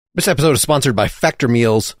This episode is sponsored by Factor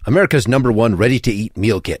Meals, America's #1 ready-to-eat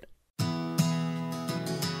meal kit.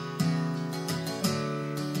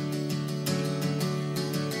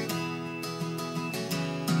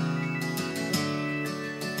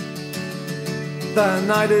 The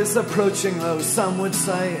night is approaching, though some would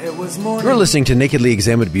say it was morning. You're listening to Nakedly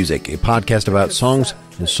Examined Music, a podcast about songs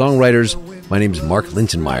and songwriters. My name is Mark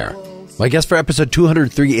Linsenmeyer. My guest for episode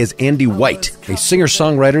 203 is Andy White, a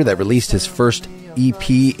singer-songwriter that released his first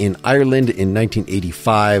EP in Ireland in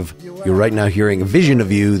 1985. You're right now hearing Vision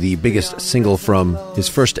of You, the biggest single from his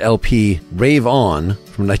first LP, Rave On,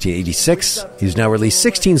 from 1986. He's now released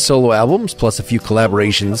 16 solo albums, plus a few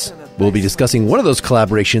collaborations. We'll be discussing one of those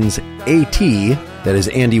collaborations, A.T., that is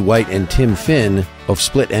Andy White and Tim Finn of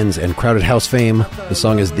Split Enz and Crowded House fame. The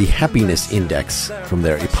song is The Happiness Index from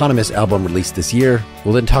their eponymous album released this year.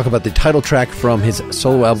 We'll then talk about the title track from his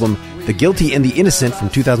solo album, The Guilty and the Innocent from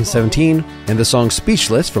 2017, and the song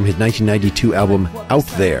Speechless from his 1992 album, Out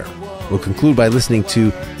There. We'll conclude by listening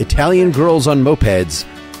to Italian Girls on Mopeds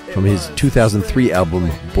from his 2003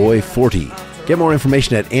 album, Boy 40. Get more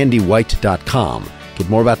information at andywhite.com. Get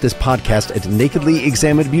more about this podcast at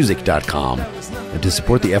nakedlyexaminedmusic.com. And to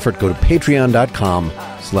support the effort, go to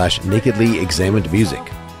patreon.com/nakedlyexaminedmusic.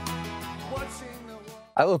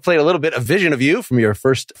 I will play a little bit of Vision of You from your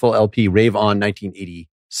first full LP, Rave On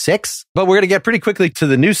 1986. But we're going to get pretty quickly to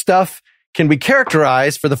the new stuff. Can we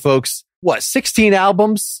characterize for the folks, 16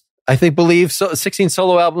 albums? I believe, so 16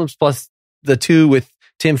 solo albums plus the 2 with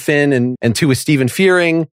Tim Finn and 2 with Stephen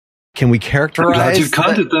Fearing. Can we characterize? I'm glad you've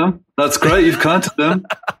counted them. That's great. You've counted them.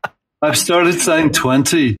 I've started saying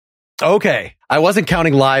 20. Okay. I wasn't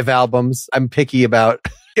counting live albums. I'm picky about...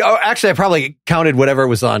 Actually, I probably counted whatever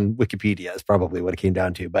was on Wikipedia is probably what it came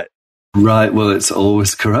down to. But right. Well, it's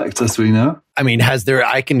always correct, as we know. I mean,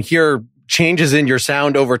 I can hear changes in your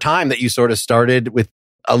sound over time that you sort of started with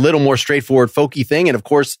a little more straightforward folky thing. And of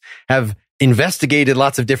course, have investigated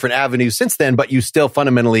lots of different avenues since then, but you still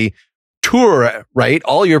fundamentally tour, right?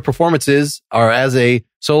 All your performances are as a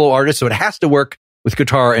solo artist, so it has to work with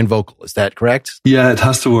guitar and vocal. Is that correct? Yeah, it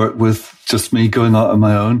has to work with just me going out on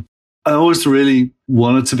my own. I always really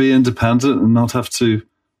wanted to be independent and not have to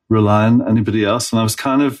rely on anybody else. And I was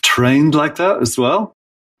kind of trained like that as well.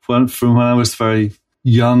 From when I was very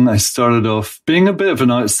young, I started off being a bit of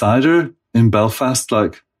an outsider in Belfast.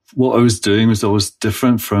 Like what I was doing was always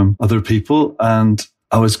different from other people. And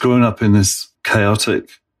I was growing up in this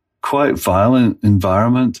chaotic, quite violent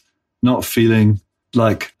environment, not feeling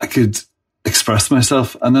like I could express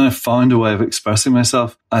myself. And then I found a way of expressing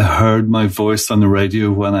myself. I heard my voice on the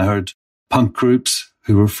radio when I heard punk groups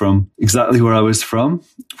who were from exactly where I was from.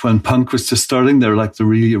 When punk was just starting, they were like the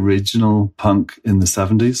really original punk in the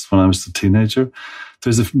 70s when I was a teenager.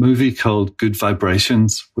 There's a movie called Good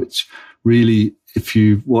Vibrations, which really, if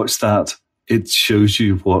you watch that, it shows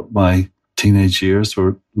you what my teenage years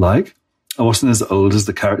were like. I wasn't as old as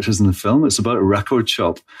the characters in the film. It's about a record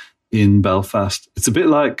shop in Belfast. It's a bit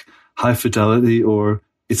like High Fidelity, or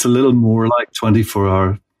it's a little more like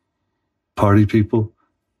 24-Hour Party People,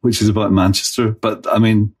 which is about Manchester. But I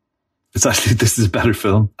mean, this is a better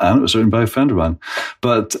film, and it was written by a friend of mine.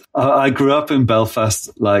 But I grew up in Belfast,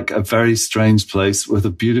 like a very strange place with a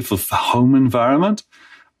beautiful home environment.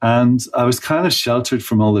 And I was kind of sheltered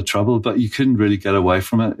from all the trouble, but you couldn't really get away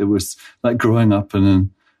from it. It was like growing up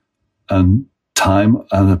in a time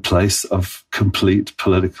and a place of complete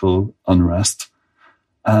political unrest.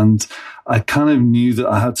 And I kind of knew that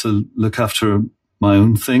I had to look after my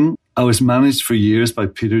own thing. I was managed for years by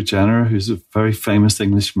Peter Jenner, who's a very famous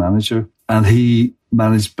English manager. And he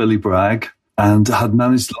managed Billy Bragg and had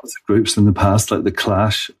managed lots of groups in the past, like The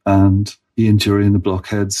Clash and Ian Dury and the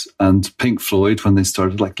Blockheads and Pink Floyd when they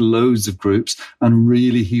started, like loads of groups. And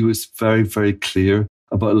really, he was very, very clear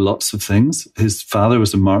about lots of things. His father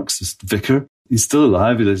was a Marxist vicar. He's still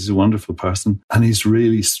alive. He's a wonderful person. And he's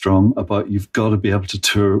really strong about you've got to be able to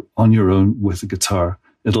tour on your own with a guitar.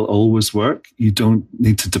 It'll always work. You don't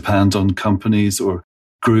need to depend on companies or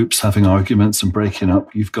groups having arguments and breaking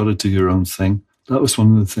up. You've got to do your own thing. That was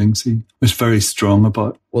one of the things he was very strong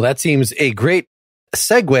about. Well, that seems a great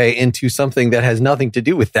segue into something that has nothing to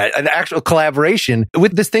do with that. An actual collaboration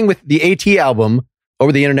with this thing with the A.T. album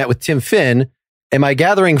over the internet with Tim Finn. Am I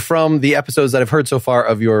gathering from the episodes that I've heard so far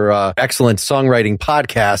of your excellent songwriting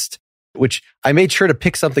podcast, which I made sure to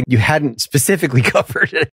pick something you hadn't specifically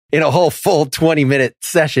covered in a whole full 20-minute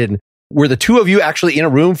session. Were the two of you actually in a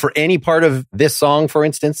room for any part of this song, for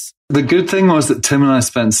instance? The good thing was that Tim and I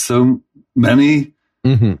spent so many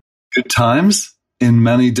good times in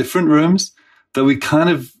many different rooms that we kind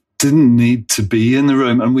of didn't need to be in the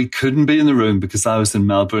room. And we couldn't be in the room because I was in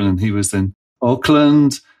Melbourne and he was in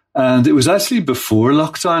Auckland. And it was actually before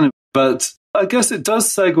lockdown, but I guess it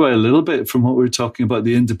does segue a little bit from what we were talking about,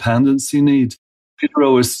 the independence you need. Peter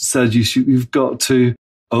always said you've got to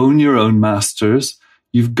own your own masters.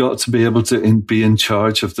 You've got to be able to be in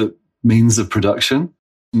charge of the means of production.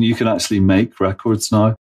 And you can actually make records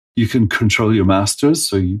now. You can control your masters,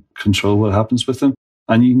 so you control what happens with them,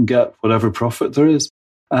 and you can get whatever profit there is.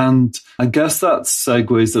 And I guess that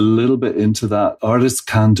segues a little bit into that. Artists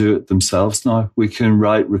can do it themselves now. We can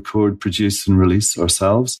write, record, produce, and release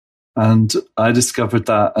ourselves. And I discovered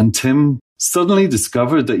that. And Tim suddenly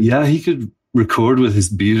discovered that, yeah, he could record with his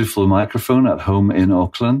beautiful microphone at home in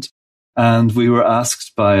Auckland. And we were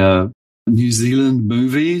asked by a New Zealand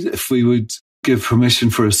movie if we would give permission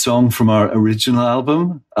for a song from our original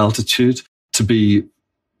album, Altitude, to be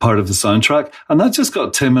part of the soundtrack. And that just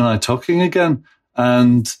got Tim and I talking again.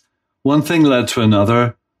 And one thing led to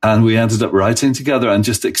another. And we ended up writing together and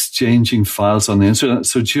just exchanging files on the internet.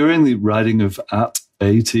 So during the writing of At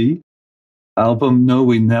AT album, no,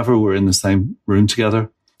 we never were in the same room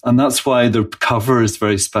together. And that's why the cover is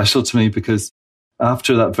very special to me, because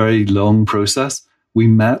after that very long process, we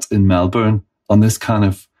met in Melbourne on this kind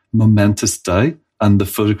of momentous day. And the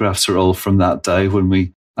photographs are all from that day when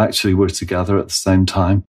we actually were together at the same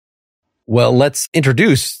time. Well, let's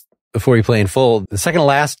introduce, before we play in full, the second to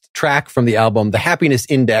last track from the album, The Happiness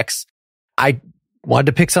Index. I wanted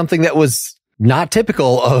to pick something that was not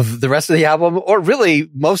typical of the rest of the album, or really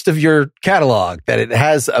most of your catalog, that it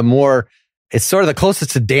has a more, it's sort of the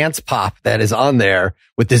closest to dance pop that is on there,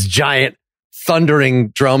 with this giant thundering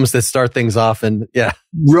drums that start things off. And yeah,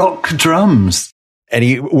 rock drums.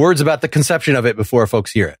 Any words about the conception of it before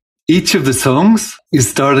folks hear it? Each of the songs is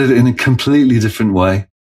started in a completely different way.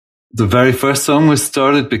 The very first song was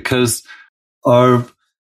started because our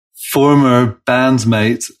former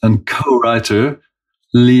bandmate and co-writer,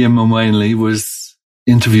 Liam O'Wainley, was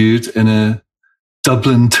interviewed in a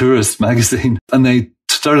Dublin tourist magazine. And they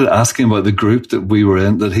started asking about the group that we were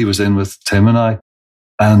in, that he was in with Tim and I.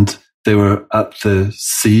 And they were at the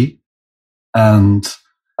sea. And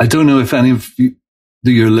I don't know if any of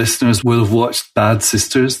your listeners will have watched Bad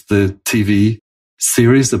Sisters, the TV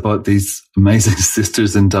series about these amazing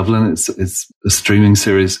sisters in Dublin. It's a streaming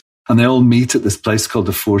series. And they all meet at this place called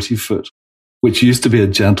the 40 Foot, which used to be a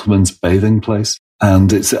gentleman's bathing place.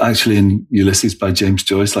 And it's actually in Ulysses by James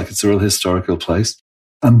Joyce, like it's a real historical place.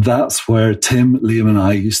 And that's where Tim, Liam and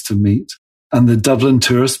I used to meet. And the Dublin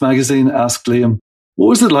Tourist magazine asked Liam, what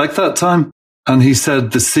was it like that time? And he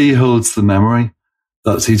said, the sea holds the memory.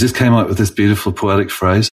 He just came out with this beautiful poetic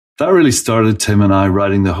phrase. That really started Tim and I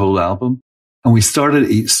writing the whole album. And we started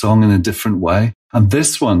each song in a different way. And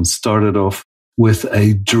this one started off with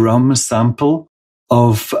a drum sample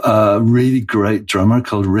of a really great drummer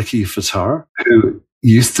called Ricky Fattar, who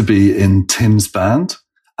used to be in Tim's band,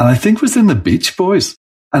 and I think was in the Beach Boys.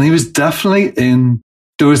 And he was definitely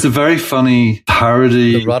there was a very funny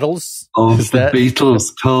parody The Ruttles? of the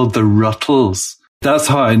Beatles called The Ruttles. That's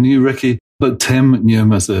how I knew Ricky. But Tim knew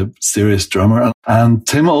him as a serious drummer. And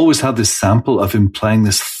Tim always had this sample of him playing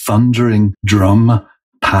this thundering drum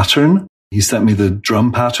pattern. He sent me the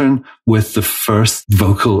drum pattern with the first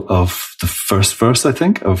vocal of the first verse, I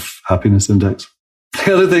think, of Happiness Index.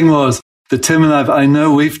 The other thing was that Tim and I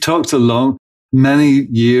know we've talked many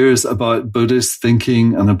years about Buddhist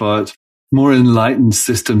thinking and about more enlightened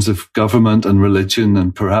systems of government and religion,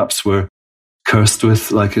 and perhaps we're cursed with,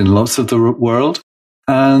 like in lots of the world.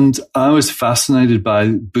 And I was fascinated by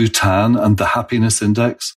Bhutan and the Happiness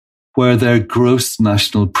Index, where their gross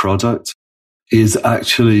national product is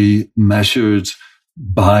actually measured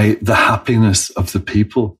by the happiness of the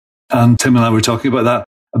people. And Tim and I were talking about that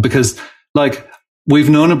because, we've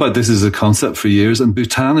known about this as a concept for years, and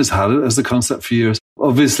Bhutan has had it as a concept for years.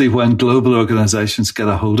 Obviously, when global organizations get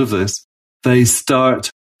a hold of this, they start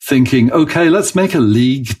thinking, okay, let's make a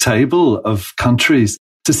league table of countries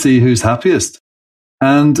to see who's happiest.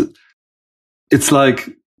 And it's like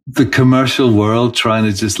the commercial world trying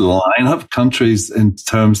to just line up countries in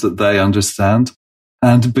terms that they understand.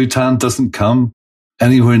 And Bhutan doesn't come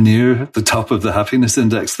anywhere near the top of the Happiness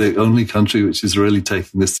Index, the only country which is really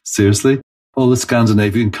taking this seriously. All the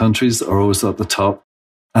Scandinavian countries are always at the top,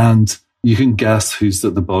 and you can guess who's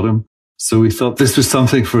at the bottom. So we thought this was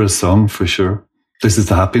something for a song for sure. This is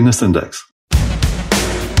the Happiness Index.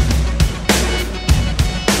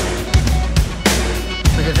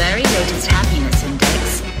 For the very latest Happiness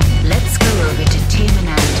Index, let's go over to Tim and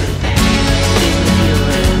Andy.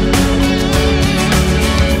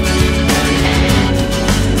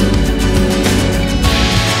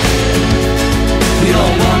 We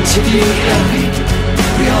all want to be happy.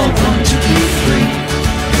 We all want to be free.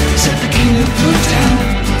 Said the king of Bhutan.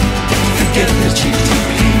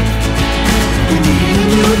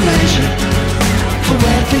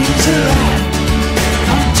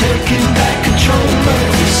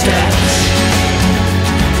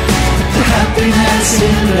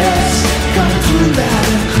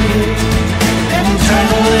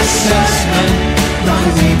 not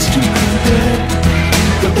a means to compare.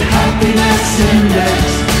 But the happiness index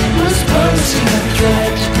was posing a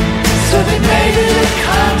threat, so they made it a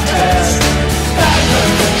contest. Back on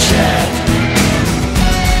the chat.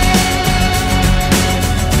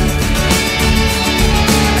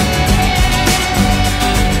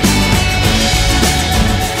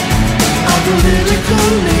 Our political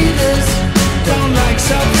leaders don't like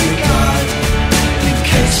self-regard, in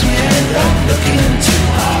case we end up looking too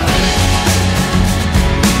hard.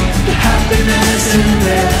 The happiness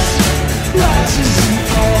index rises and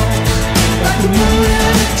falls like the moon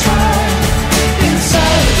at a time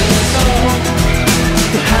inside of us all.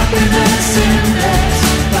 The happiness index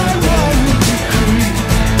by royal decree.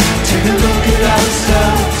 Take a look at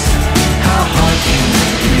ourselves. How hard can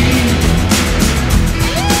it be?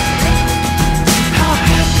 How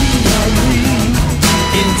happy are we?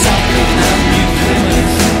 In Dublin and New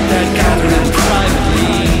Plymouth, they're gathering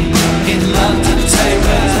privately. In London,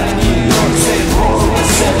 Tehran, and New York, they roll and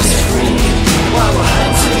set us free. While we're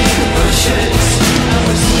hunting in the bushes and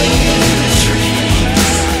we're swinging in the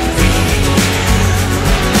trees.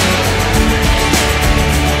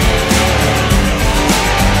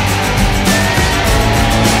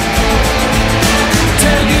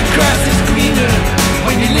 Tell you grass is greener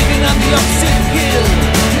when you're living on the opposite hill.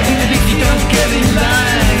 And if you don't get in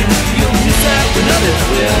line, you'll miss out when others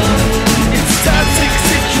will. It's a toxic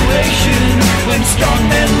situation when strong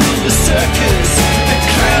men rule the circus. The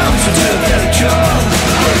clowns will do a better job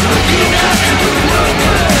of looking after the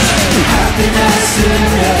workers. The happiness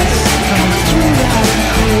index comes through loud and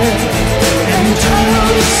clear. An internal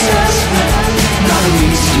assessment, not a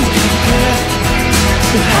means to compare.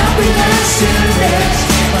 The happiness index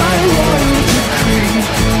by royal decree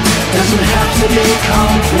doesn't have to be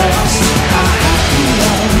complex. How happy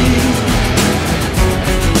are we?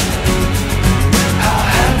 How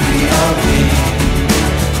happy are we?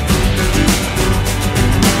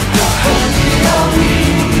 How happy are we?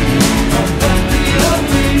 How happy are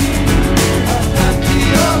we? How happy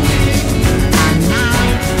are we? And now,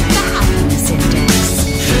 the happiness index.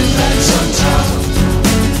 Finland's on top,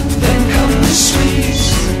 then come the Swedes.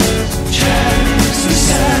 Chad's the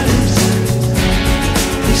saddest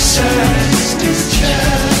is Chad.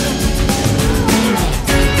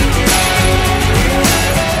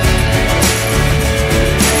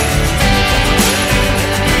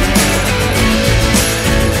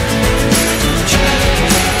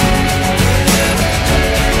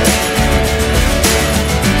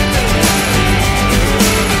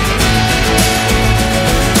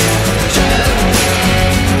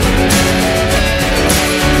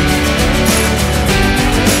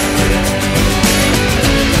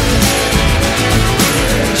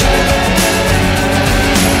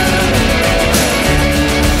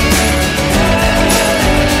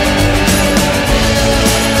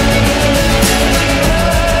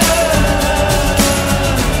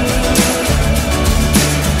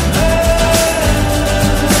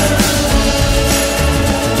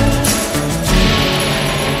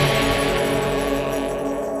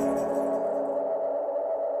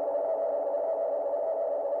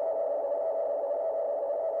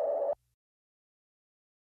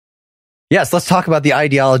 Yes, let's talk about the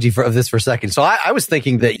ideology of this for a second. So I was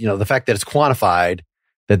thinking that, the fact that it's quantified,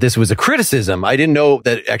 that this was a criticism. I didn't know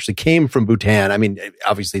that it actually came from Bhutan. I mean,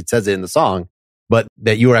 obviously it says it in the song, but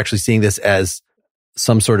that you were actually seeing this as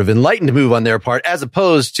some sort of enlightened move on their part, as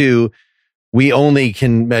opposed to we only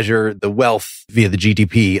can measure the wealth via the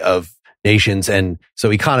GDP of nations. And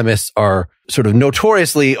so economists are sort of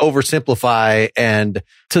notoriously oversimplify and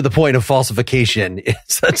to the point of falsification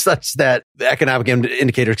such that the economic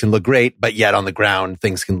indicators can look great, but yet on the ground,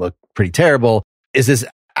 things can look pretty terrible. Is this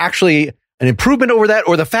actually an improvement over that,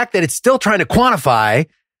 or the fact that it's still trying to quantify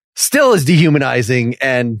still is dehumanizing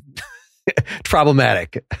and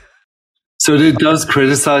problematic? So it does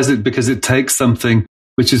criticize it because it takes something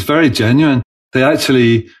which is very genuine. They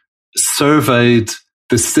actually surveyed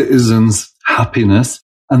the citizens' happiness,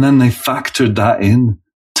 and then they factored that in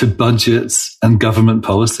to budgets and government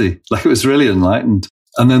policy. Like, it was really enlightened.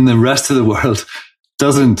 And then the rest of the world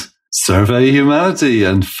doesn't survey humanity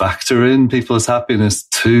and factor in people's happiness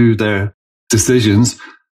to their decisions.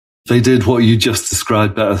 They did what you just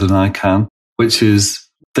described better than I can, which is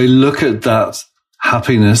they look at that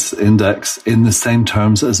happiness index in the same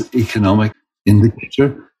terms as economic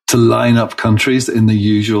indicator to line up countries in the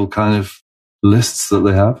usual kind of lists that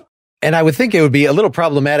they have. And I would think it would be a little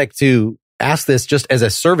problematic to ask this just as a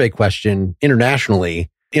survey question internationally,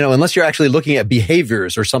 unless you're actually looking at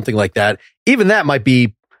behaviors or something like that. Even that might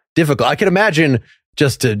be difficult. I can imagine,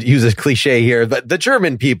 just to use a cliche here, the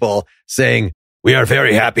German people saying, "We are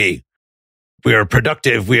very happy." we are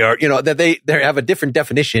productive. We are, that they have a different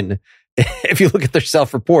definition. If you look at their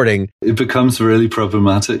self-reporting, it becomes really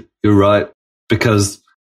problematic. You're right. Because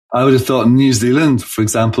I would have thought New Zealand, for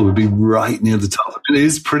example, would be right near the top. It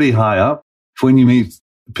is pretty high up. When you meet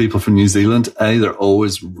people from New Zealand, they're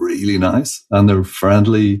always really nice and they're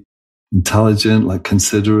friendly, intelligent, like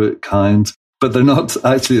considerate, kind, but they're not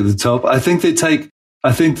actually at the top. I think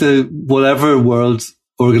whatever world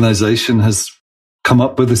organization has come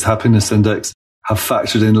up with this happiness index have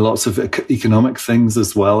factored in lots of economic things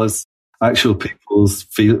as well as actual people's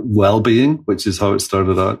well-being, which is how it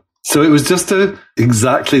started out. So it was just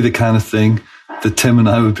exactly the kind of thing that Tim and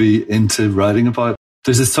I would be into writing about.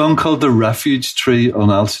 There's a song called The Refuge Tree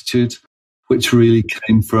on Altitude, which really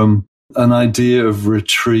came from an idea of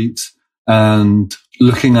retreat and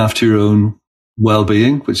looking after your own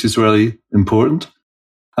well-being, which is really important.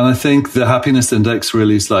 And I think the happiness index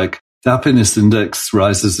really is like, the happiness index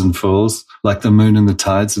rises and falls like the moon and the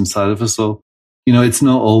tides inside of us all. It's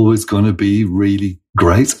not always going to be really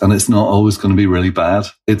great and it's not always going to be really bad.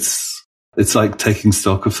 It's like taking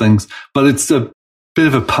stock of things, but it's a bit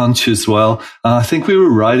of a punch as well. And I think we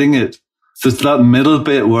were writing it. There's that middle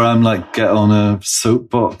bit where I'm like, get on a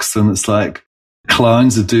soapbox and it's like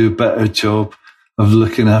clowns would do a better job of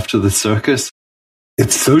looking after the circus.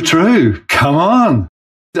 It's so true. Come on.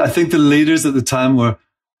 I think the leaders at the time were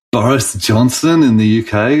Boris Johnson in the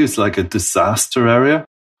UK. It's like a disaster area.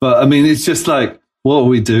 But I mean, it's just like, what are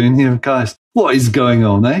we doing here, guys? What is going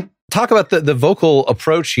on, eh? Talk about the vocal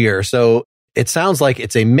approach here. So it sounds like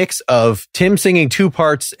it's a mix of Tim singing two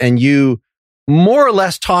parts and you more or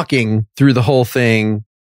less talking through the whole thing,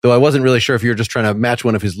 though I wasn't really sure if you were just trying to match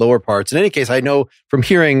one of his lower parts. In any case, I know from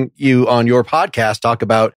hearing you on your podcast talk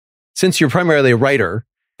about, since you're primarily a writer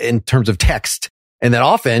in terms of text, and that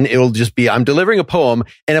often it'll just be, I'm delivering a poem,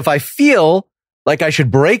 and if I feel like I should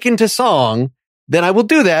break into song, then I will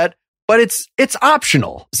do that, but it's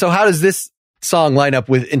optional. So how does this song line up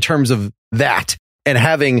with in terms of that and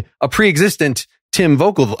having a pre-existent Tim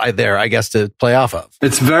vocal there, I guess, to play off of?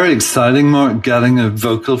 It's very exciting, Mark, getting a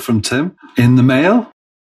vocal from Tim in the mail.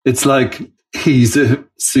 It's like he's a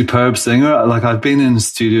superb singer. Like I've been in the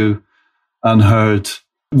studio and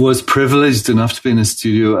was privileged enough to be in a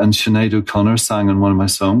studio and Sinead O'Connor sang on one of my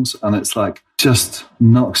songs. And it's like, just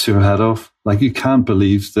knocks your head off. Like you can't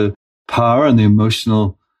believe the power and the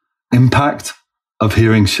emotional impact of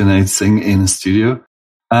hearing Sinead sing in a studio.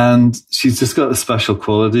 And she's just got a special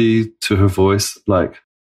quality to her voice. And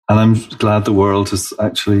I'm glad the world has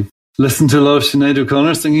actually listened to a lot of Sinead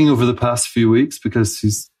O'Connor singing over the past few weeks because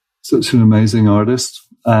she's such an amazing artist.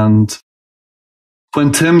 And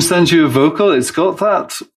when Tim sends you a vocal, it's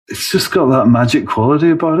just got that magic quality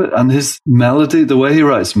about it. And his melody, the way he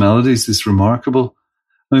writes melodies is remarkable.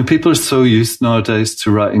 I mean, people are so used nowadays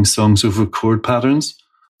to writing songs over chord patterns.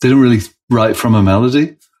 They don't really write from a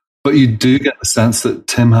melody, but you do get the sense that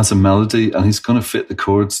Tim has a melody and he's going to fit the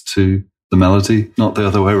chords to the melody, not the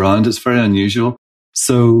other way around. It's very unusual.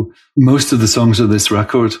 So most of the songs of this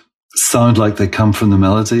record sound like they come from the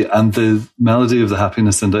melody, and the melody of the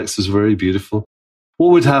Happiness Index is very beautiful.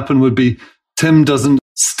 What would happen would be Tim doesn't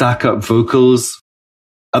stack up vocals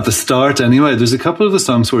at the start anyway. There's a couple of the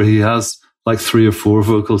songs where he has like 3 or 4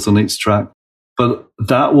 vocals on each track. But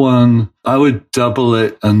that one, I would double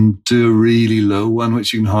it and do a really low one,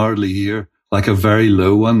 which you can hardly hear, like a very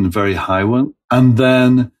low one, a very high one. And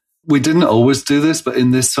then we didn't always do this, but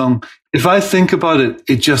in this song, if I think about it,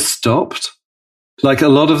 it just stopped. Like a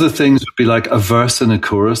lot of the things would be like a verse and a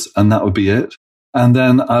chorus, and that would be it. And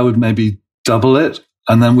then I would maybe double it,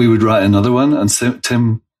 and then we would write another one, and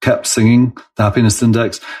Tim kept singing the Happiness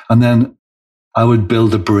Index. And then I would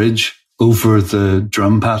build a bridge over the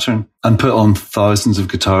drum pattern and put on thousands of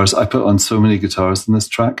guitars. I put on so many guitars in this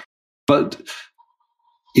track. But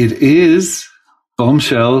it is,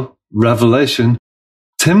 bombshell, revelation,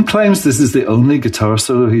 Tim claims this is the only guitar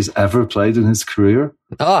solo he's ever played in his career.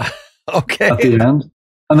 Ah, okay. At the end.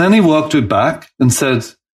 And then he walked it back and said,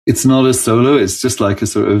 it's not a solo, it's just like a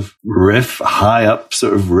sort of riff, high up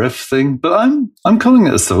sort of riff thing. But I'm calling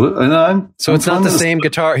it a solo. And so it's not the same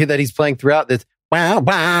guitar that he's playing throughout this. Wow,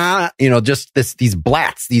 wow, just these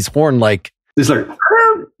blats, these horn-like. It's like,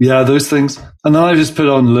 yeah, those things. And then I just put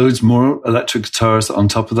on loads more electric guitars on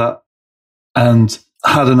top of that and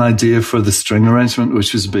had an idea for the string arrangement,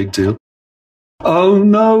 which was a big deal. Oh,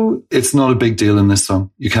 no, it's not a big deal in this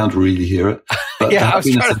song. You can't really hear it. But yeah, I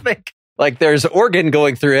was trying to think. Like, there's organ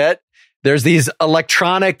going through it. There's these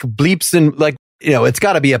electronic bleeps and, it's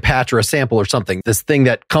got to be a patch or a sample or something. This thing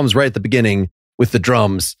that comes right at the beginning with the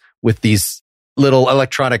drums, with these little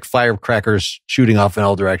electronic firecrackers shooting off in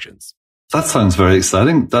all directions. That sounds very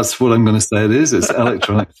exciting. That's what I'm going to say it is. It's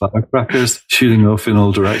electronic firecrackers shooting off in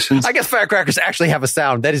all directions. I guess firecrackers actually have a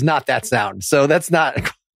sound. That is not that sound. So that's not,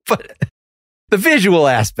 but the visual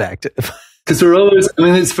aspect. Because we're always, I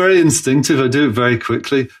mean, it's very instinctive. I do it very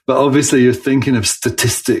quickly, but obviously you're thinking of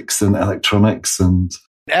statistics and electronics. And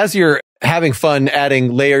as you're having fun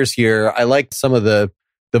adding layers here, I liked some of the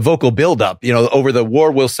vocal buildup, over the war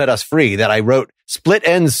will set us free that I wrote split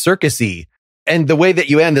ends circusy. And the way that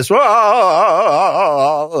you end this, like,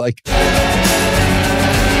 do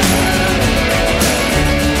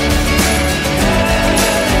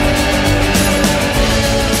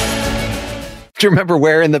you remember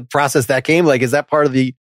where in the process that came? Like, is that part of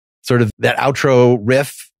the sort of that outro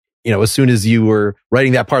riff? As soon as you were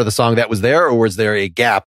writing that part of the song that was there, or was there a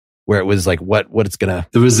gap where it was like, what it's gonna?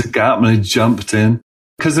 There was a gap and I jumped in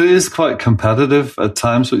because it is quite competitive at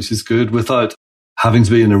times, which is good without having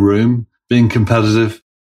to be in a room. Being competitive,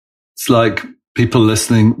 it's like people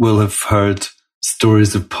listening will have heard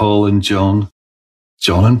stories of Paul and John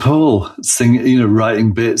and Paul singing,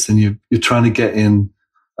 writing bits, and you're trying to get in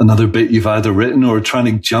another bit you've either written or trying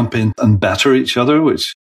to jump in and better each other,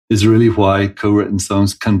 which is really why co-written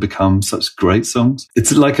songs can become such great songs.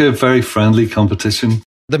 It's like a very friendly competition.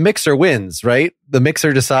 The mixer wins, right? The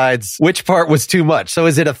mixer decides which part was too much. So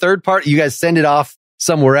is it a third part? You guys send it off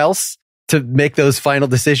somewhere else to make those final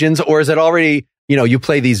decisions? Or is it already, you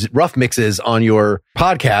play these rough mixes on your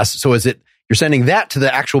podcast. So is it, you're sending that to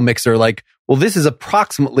the actual mixer? Like, well, this is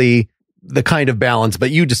approximately the kind of balance,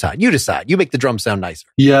 but you decide, you make the drum sound nicer.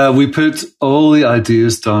 Yeah. We put all the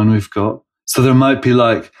ideas down we've got. So there might be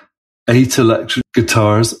like 8 electric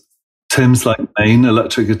guitars. Tim's like main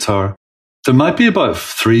electric guitar. There might be about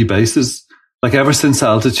 3 basses. Like ever since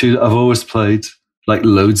Altitude, I've always played like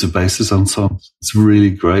loads of basses on songs. It's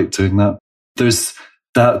really great doing that. There's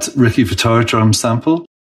that Ricky Fataar drum sample,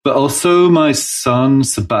 but also my son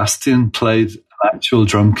Sebastian played an actual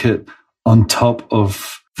drum kit on top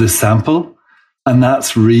of the sample. And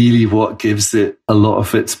that's really what gives it a lot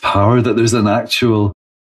of its power, that there's an actual,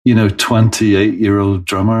 28-year-old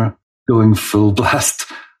drummer going full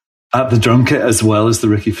blast at the drum kit as well as the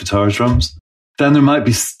Ricky Fataar drums. Then there might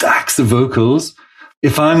be stacks of vocals.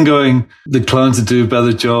 If I'm going, the clowns would do a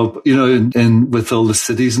better job, in with all the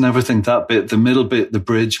cities and everything, that bit, the middle bit, the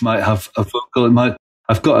bridge might have a vocal.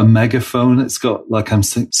 I've got a megaphone. It's got like I'm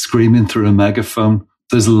screaming through a megaphone.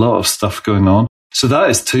 There's a lot of stuff going on. So that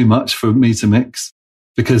is too much for me to mix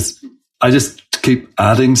because I just keep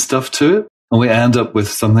adding stuff to it and we end up with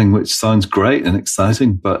something which sounds great and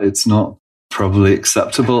exciting, but it's not probably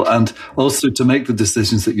acceptable. And also to make the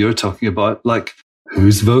decisions that you're talking about, like,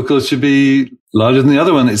 whose vocal should be louder than the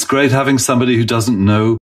other one. It's great having somebody who doesn't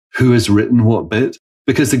know who has written what bit.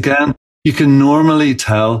 Because again, you can normally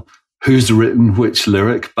tell who's written which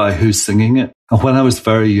lyric by who's singing it. And when I was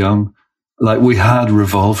very young, like we had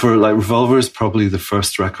Revolver. Like Revolver is probably the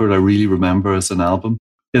first record I really remember as an album.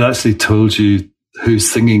 It actually told you who's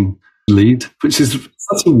singing lead, which is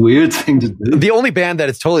such a weird thing to do. The only band that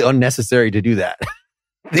it's totally unnecessary to do that.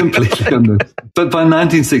 Completely unnecessary. But by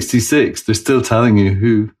 1966, they're still telling you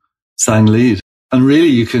who sang lead. And really,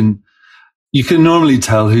 you can normally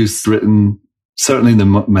tell who's written, certainly the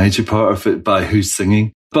major part of it, by who's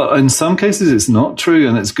singing. But in some cases, it's not true.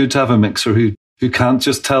 And it's good to have a mixer who can't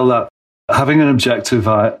just tell that. Having an objective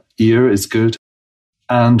ear is good.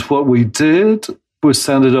 And what we did was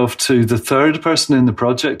send it off to the third person in the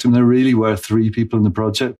project. And there really were 3 people in the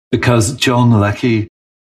project because John Leckie,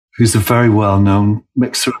 who's a very well-known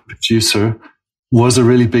mixer and producer, was a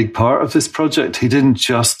really big part of this project. He didn't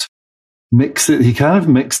just mix it. He kind of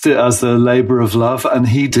mixed it as a labor of love. And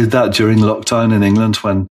he did that during lockdown in England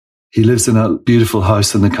when he lives in a beautiful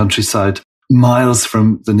house in the countryside, miles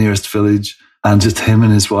from the nearest village, and just him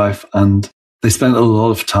and his wife. And they spent a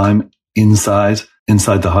lot of time inside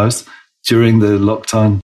the house during the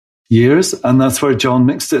lockdown years. And that's where John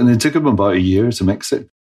mixed it. And it took him about a year to mix it.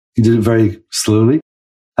 He did it very slowly.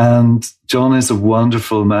 And John is a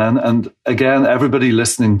wonderful man. And again, everybody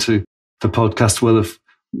listening to the podcast will have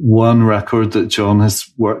one record that John has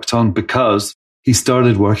worked on because he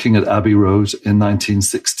started working at Abbey Road in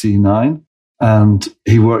 1969. And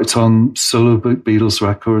he worked on solo Beatles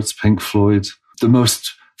records, Pink Floyd. The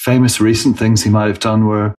most famous recent things he might have done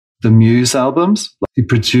were the Muse albums. He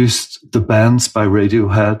produced The Bends by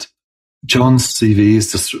Radiohead. John's CV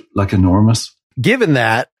is just like enormous. Given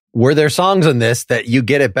that, were there songs on this that you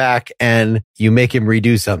get it back and you make him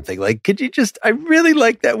redo something? Like, could you just, I really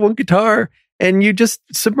like that one guitar and you just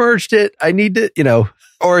submerged it. I need to,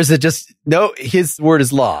 or is it just, no, his word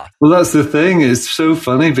is law? Well, that's the thing. It's so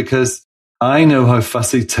funny because I know how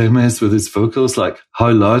fussy Tim is with his vocals, like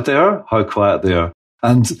how loud they are, how quiet they are.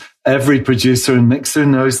 And every producer and mixer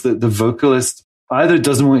knows that the vocalist either you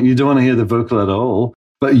don't want to hear the vocal at all,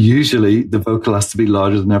 but usually the vocal has to be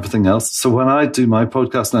louder than everything else. So when I do my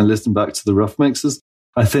podcast and I listen back to the rough mixes,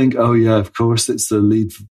 I think, oh yeah, of course it's the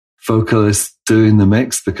lead vocalist doing the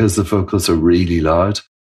mix because the vocals are really loud.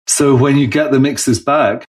 So when you get the mixes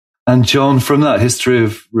back, and John, from that history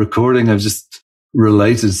of recording, I've just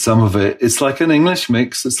related some of it. It's like an English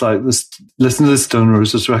mix. It's like this. Listen to the Stone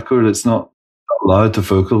Roses record. It's not loud, the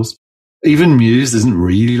vocals. Even Muse isn't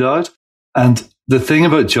really loud. And the thing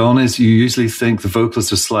about John is you usually think the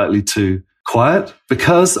vocals are slightly too quiet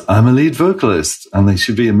because I'm a lead vocalist and they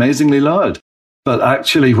should be amazingly loud. But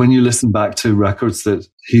actually, when you listen back to records that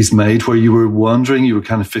he's made where you were wondering, you were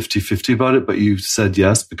kind of 50-50 about it, but you said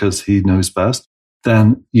yes because he knows best,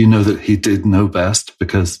 then you know that he did know best,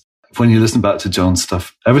 because when you listen back to John's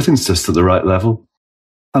stuff, everything's just at the right level.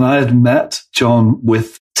 And I had met John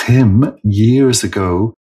with Tim years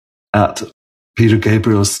ago at Peter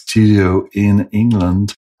Gabriel's studio in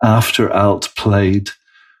England after Alt played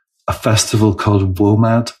a festival called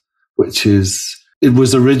WOMAD, it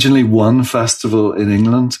was originally one festival in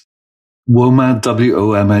England. WOMAD,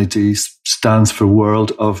 WOMAD, stands for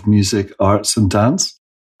World of Music, Arts and Dance.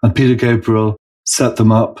 And Peter Gabriel set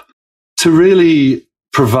them up to really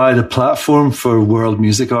provide a platform for world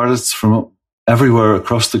music artists from everywhere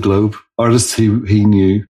across the globe, artists he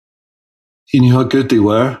knew. He knew how good they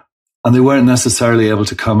were, and they weren't necessarily able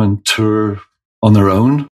to come and tour on their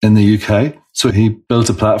own in the UK. So he built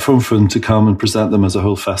a platform for them to come and present them as a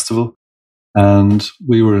whole festival. And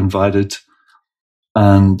we were invited.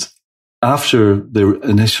 And after the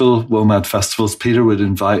initial WOMAD festivals, Peter would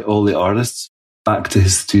invite all the artists back to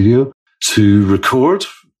his studio to record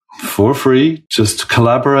for free, just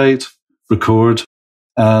collaborate, record.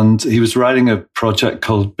 And he was writing a project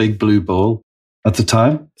called Big Blue Ball at the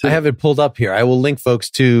time. I have it pulled up here. I will link folks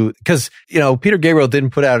to, because, Peter Gabriel didn't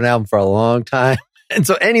put out an album for a long time. And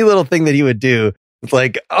so any little thing that he would do, it's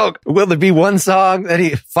like, oh, will there be one song that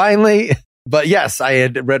he finally... But yes, I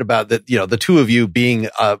had read about that, the two of you being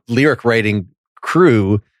a lyric writing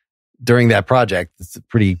crew during that project. It's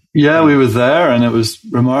pretty... Yeah, we were there and it was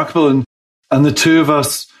remarkable. And the two of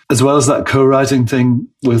us, as well as that co-writing thing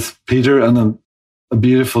with Peter and a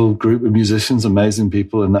beautiful group of musicians, amazing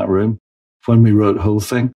people in that room when we wrote Whole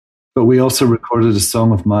Thing. But we also recorded a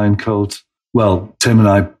song of mine called, Tim and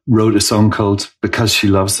I wrote a song called Because She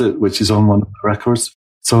Loves It, which is on one of the records.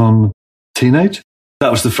 It's on Teenage.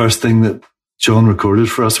 That was the first thing that John recorded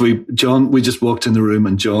for us. We just walked in the room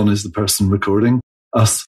and John is the person recording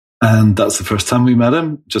us. And that's the first time we met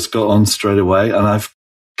him. Just got on straight away. And I've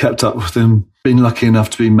kept up with him, been lucky enough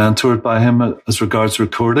to be mentored by him as regards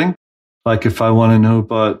recording. Like if I want to know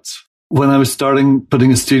about, when I was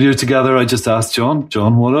putting a studio together, I just asked John,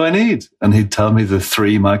 what do I need? And he'd tell me the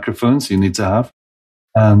 3 microphones you need to have.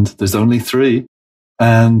 And there's only 3.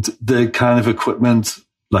 And the kind of equipment,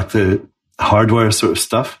 like the hardware sort of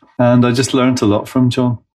stuff. And I just learned a lot from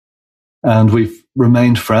John. And we've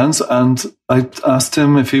remained friends. And I asked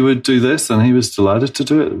him if he would do this, and he was delighted to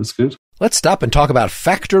do it. It was good. Let's stop and talk about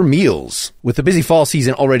Factor meals. With the busy fall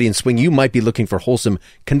season already in swing, you might be looking for wholesome,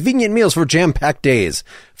 convenient meals for jam-packed days.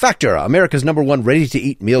 Factor, America's #1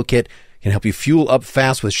 ready-to-eat meal kit, can help you fuel up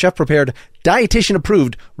fast with chef-prepared,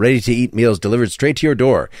 dietitian-approved, ready-to-eat meals delivered straight to your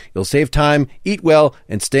door. You'll save time, eat well,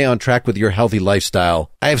 and stay on track with your healthy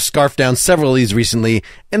lifestyle. I have scarfed down several of these recently,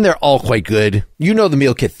 and they're all quite good. You know the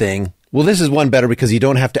meal kit thing. Well, this is one better because you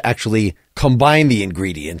don't have to actually combine the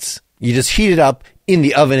ingredients. You just heat it up in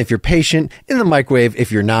the oven if you're patient, in the microwave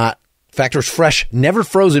if you're not. Factor's fresh, never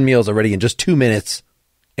frozen meals are ready in just 2 minutes.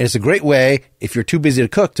 And it's a great way, if you're too busy to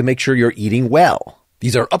cook, to make sure you're eating well.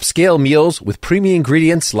 These are upscale meals with premium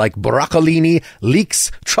ingredients like broccolini,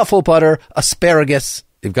 leeks, truffle butter, asparagus.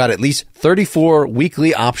 They've got at least 34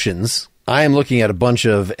 weekly options. I am looking at a bunch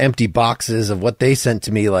of empty boxes of what they sent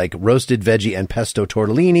to me, like roasted veggie and pesto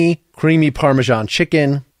tortellini, creamy Parmesan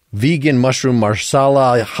chicken, vegan mushroom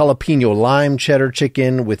marsala, jalapeno lime cheddar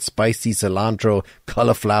chicken with spicy cilantro,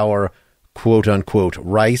 cauliflower, quote-unquote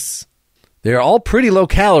rice. They're all pretty low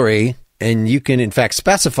calorie. And you can, in fact,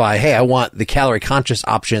 specify, hey, I want the calorie-conscious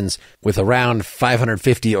options with around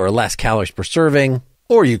 550 or less calories per serving.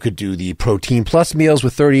 Or you could do the protein plus meals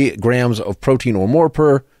with 30 grams of protein or more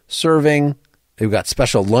per serving. They've got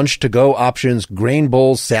special lunch-to-go options, grain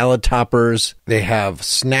bowls, salad toppers. They have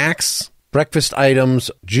snacks, breakfast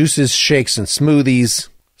items, juices, shakes, and smoothies.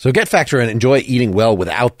 So get Factor and enjoy eating well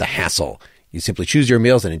without the hassle. You simply choose your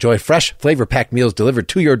meals and enjoy fresh, flavor-packed meals delivered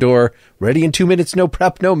to your door, ready in 2 minutes, no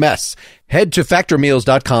prep, no mess. Head to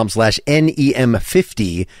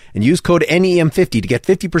factormeals.com/NEM50 and use code NEM50 to get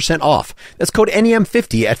 50% off. That's code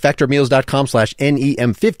NEM50 at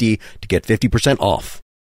factormeals.com/NEM50 to get 50% off.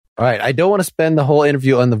 All right, I don't want to spend the whole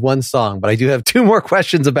interview on the one song, but I do have two more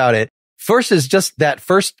questions about it. First is just that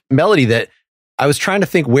first melody that I was trying to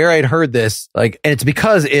think where I'd heard this, and it's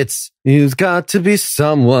because "You've got to be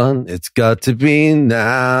someone, it's got to be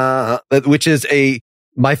now," which is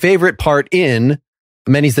my favorite part in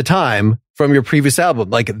Many's the Time from your previous album.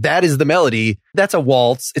 That is the melody. That's a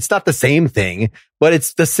waltz. It's not the same thing, but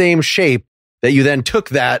it's the same shape that you then took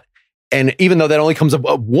that. And even though that only comes up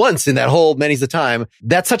once in that whole Many's the Time,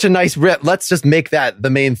 that's such a nice rip. Let's just make that the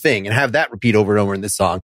main thing and have that repeat over and over in this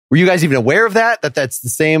song. Were you guys even aware of that that's the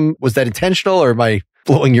same? Was that intentional, or am I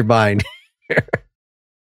blowing your mind?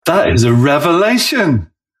 That is a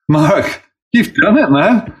revelation, Mark. You've done it,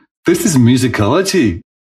 man. This is musicology.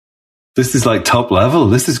 This is top level.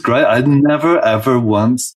 This is great. I'd never, ever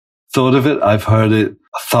once thought of it. I've heard it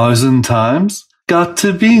 1,000 times. Got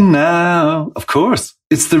to be now. Of course.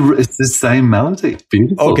 It's the same melody.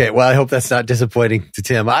 Beautiful. Okay. Well, I hope that's not disappointing to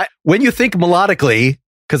Tim. When you think melodically,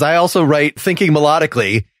 because I also write thinking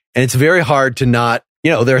melodically, and it's very hard to not,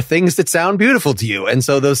 there are things that sound beautiful to you. And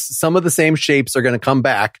so some of the same shapes are going to come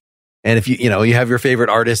back. And if you have your favorite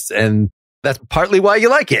artists, and that's partly why you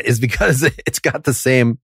like it, is because it's got the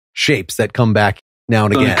same shapes that come back now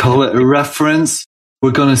and again. We're going to call it a reference.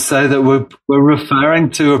 We're going to say that we're referring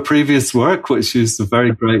to a previous work, which is a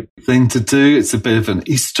very great thing to do. It's a bit of an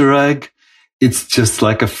Easter egg. It's just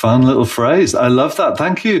like a fun little phrase. I love that.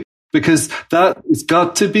 Thank you. Because that "it's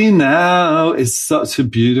got to be now" is such a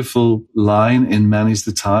beautiful line in Many's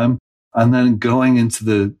the Time. And then going into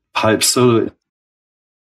the pipe solo.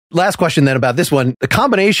 Last question then about this one. The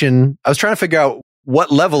combination, I was trying to figure out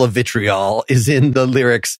what level of vitriol is in the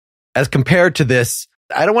lyrics as compared to this.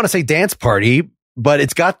 I don't want to say dance party, but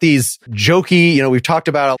it's got these jokey, we've talked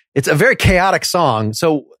about, it's a very chaotic song.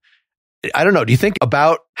 So I don't know. Do you think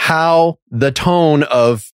about how the tone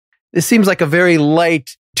of this seems like a very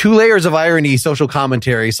light, 2 layers of irony, social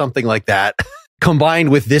commentary, something like that, combined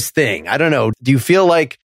with this thing? I don't know. Do you feel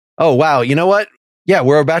like, oh, wow, you know what? Yeah,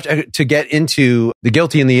 we're about to get into The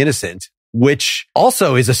Guilty and the Innocent, which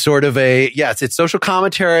also is a sort of it's social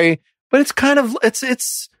commentary, but it's kind of,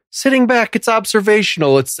 it's sitting back. It's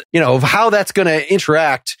observational. It's, of how that's going to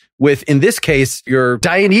interact with, in this case, your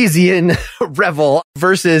Dionysian revel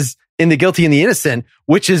versus in The Guilty and the Innocent,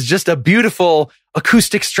 which is just a beautiful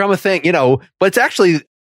acoustic strum thing, but it's actually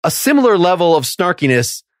a similar level of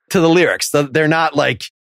snarkiness to the lyrics. They're not like,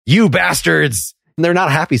 "You bastards." They're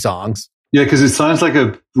not happy songs. Yeah, because it sounds like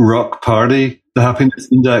a rock party. The Happiness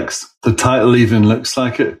Index, the title even looks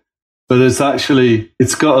like it. But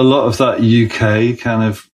it's got a lot of that UK kind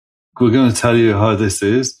of, we're going to tell you how this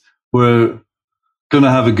is. We're going to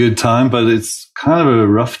have a good time, but it's kind of a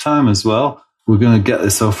rough time as well. We're going to get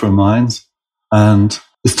this off our minds. And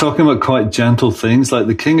it's talking about quite gentle things like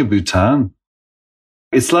the King of Bhutan.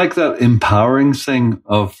 It's like that empowering thing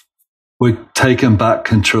of we're taking back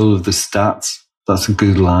control of the stats. That's a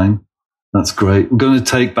good line. That's great. We're going to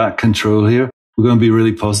take back control here. We're going to be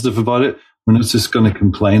really positive about it. We're not just going to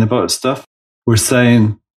complain about stuff. We're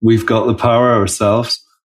saying we've got the power ourselves,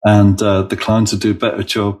 and the clowns will do a better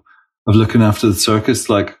job of looking after the circus.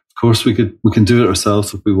 Of course we can do it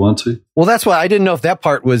ourselves if we want to. Well, that's why I didn't know if that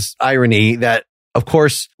part was irony, that of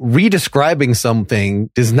course, redescribing something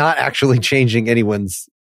is not actually changing anyone's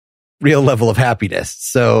real level of happiness.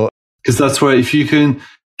 So, because that's where if you can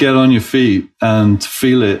get on your feet and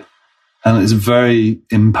feel it, and it's very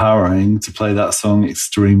empowering to play that song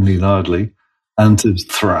extremely loudly and to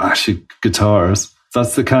thrash guitars.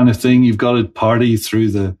 That's the kind of thing you've got to party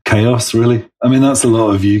through the chaos, really. I mean, that's a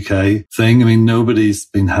lot of UK thing. I mean, nobody's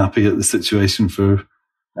been happy at the situation for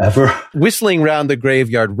ever. Whistling round the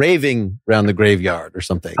graveyard, raving round the graveyard or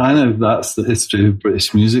something. I know that's the history of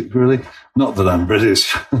British music, really. Not that I'm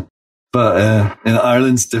British, but in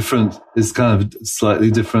Ireland's different. It's kind of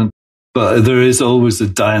slightly different. But there is always a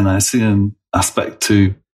Dionysian aspect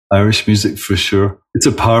to Irish music for sure. It's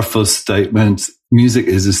a powerful statement. Music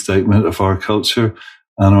is a statement of our culture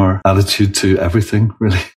and our attitude to everything,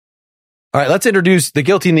 really. All right, let's introduce The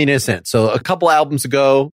Guilty and the Innocent. So a couple albums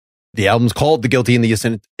ago, the album's called The Guilty and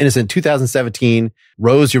the Innocent 2017.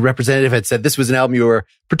 Rose, your representative, had said this was an album you were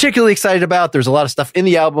particularly excited about. There's a lot of stuff in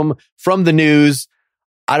the album from the news.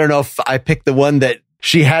 I don't know if I picked the one that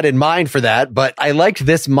she had in mind for that, but I liked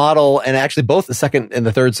this model, and actually both the second and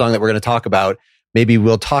the third song that we're going to talk about. Maybe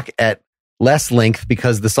we'll talk at less length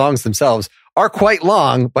because the songs themselves are quite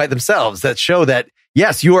long by themselves that show that,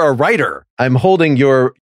 yes, you are a writer. I'm holding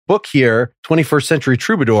your book here, 21st Century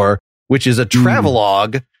Troubadour, which is a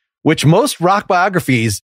travelogue, which most rock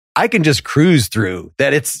biographies I can just cruise through.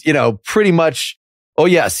 That it's, pretty much, oh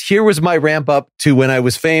yes, here was my ramp up to when I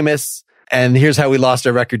was famous, and here's how we lost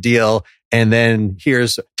our record deal, and then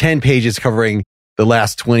here's 10 pages covering the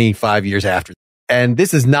last 25 years after. And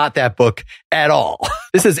this is not that book at all.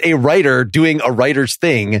 This is a writer doing a writer's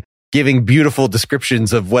thing, giving beautiful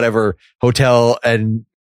descriptions of whatever hotel and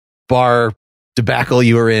bar debacle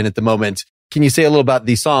you were in at the moment. Can you say a little about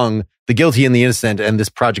the song, The Guilty and the Innocent, and this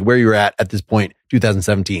project, where you were at this point,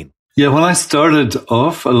 2017? Yeah, when I started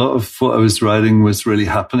off, a lot of what I was writing was really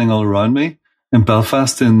happening all around me in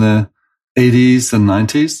Belfast in the 80s and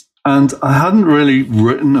 90s. And I hadn't really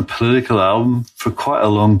written a political album for quite a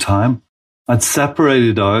long time. I'd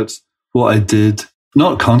separated out what I did,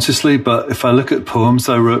 not consciously, but if I look at poems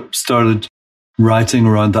I wrote, started writing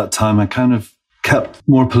around that time, I kind of kept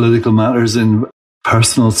more political matters in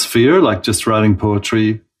personal sphere, like just writing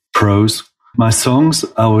poetry, prose. My songs,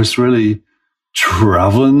 I was really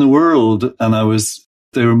traveling the world, and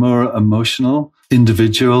they were more emotional,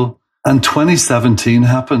 individual. And 2017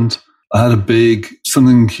 happened. I had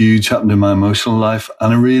something huge happened in my emotional life.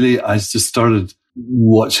 And I just started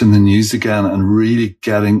watching the news again and really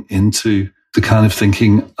getting into the kind of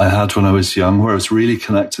thinking I had when I was young, where I was really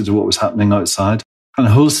connected to what was happening outside. And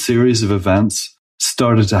a whole series of events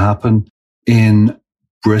started to happen in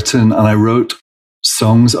Britain. And I wrote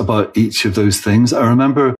songs about each of those things. I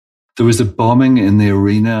remember there was a bombing in the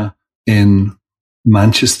arena in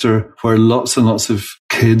Manchester where lots and lots of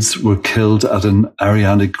kids were killed at an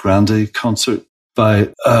Ariana Grande concert by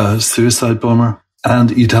a suicide bomber.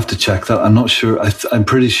 And you'd have to check that. I'm not sure. I'm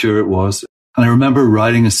pretty sure it was. And I remember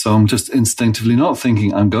writing a song just instinctively, not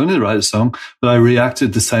thinking I'm going to write a song, but I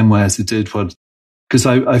reacted the same way as it did. Because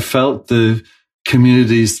I felt the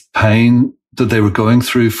community's pain that they were going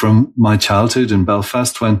through from my childhood in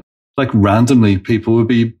Belfast, when like randomly people would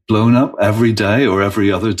be blown up every day or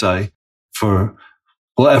every other day for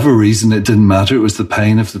whatever reason. It didn't matter. It was the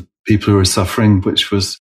pain of the people who were suffering, which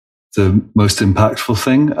was the most impactful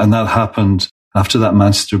thing. And that happened after that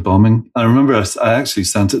Manchester bombing. I remember I actually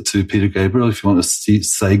sent it to Peter Gabriel, if you want to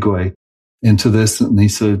segue into this. And he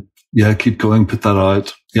said, yeah, keep going, put that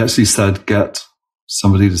out. He actually said, get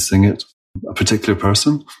somebody to sing it, a particular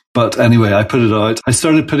person. But anyway, I put it out. I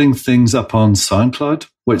started putting things up on SoundCloud,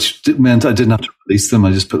 which meant I didn't have to release them.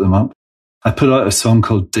 I just put them up. I put out a song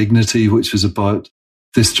called Dignity, which was about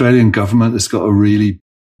the Australian government has got a really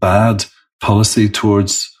bad policy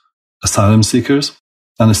towards asylum seekers.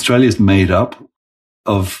 And Australia's made up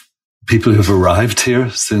of people who've arrived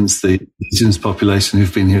here since the indigenous population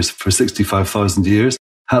who've been here for 65,000 years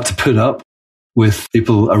had to put up with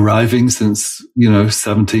people arriving since,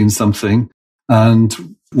 17 something,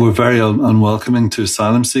 and were very unwelcoming to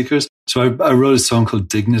asylum seekers. So I wrote a song called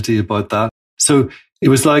Dignity about that. So it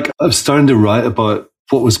was like I was starting to write about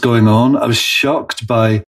what was going on. I was shocked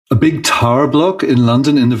by a big tower block in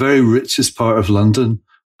London, in the very richest part of London,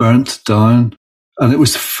 burnt down. And it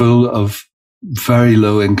was full of very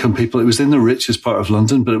low income people. It was in the richest part of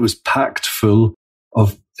London, but it was packed full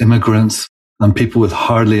of immigrants and people with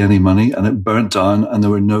hardly any money. And it burnt down and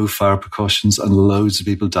there were no fire precautions and loads of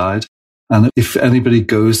people died. And if anybody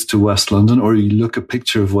goes to West London, or you look a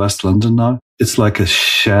picture of West London now, it's like a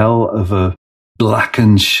shell of a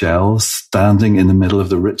blackened shell standing in the middle of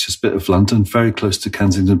the richest bit of London, very close to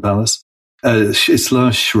Kensington Palace. It's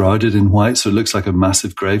now shrouded in white, so it looks like a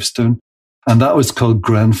massive gravestone. And that was called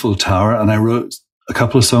Grenfell Tower. And I wrote a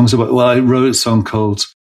couple of songs I wrote a song called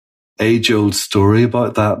Age Old Story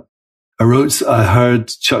about that. I heard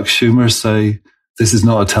Chuck Schumer say, this is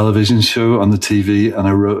not a television show on the TV. And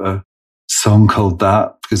I wrote a song called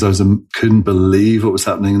that because I couldn't believe what was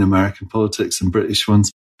happening in American politics and British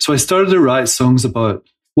ones. So I started to write songs about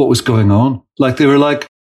what was going on. Like they were like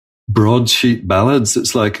broadsheet ballads.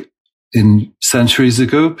 It's like, in centuries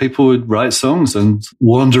ago, people would write songs and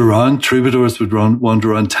wander around. Troubadours would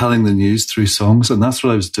wander around telling the news through songs. And that's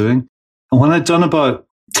what I was doing. And when I'd done about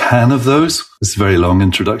 10 of those, it's a very long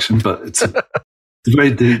introduction, but it's a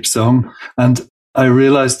very deep song. And I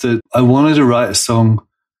realized that I wanted to write a song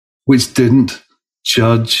which didn't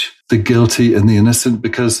judge the guilty and the innocent,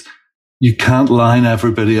 because you can't line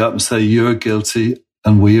everybody up and say you're guilty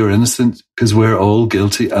and we are innocent, because we're all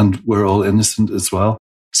guilty and we're all innocent as well.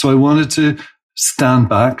 So I wanted to stand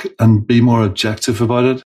back and be more objective about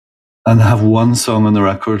it and have one song on the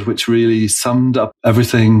record which really summed up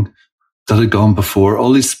everything that had gone before,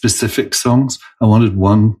 all these specific songs. I wanted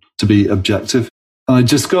one to be objective. And I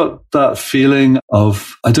just got that feeling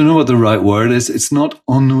of, I don't know what the right word is. It's not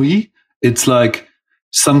ennui. It's like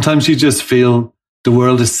sometimes you just feel the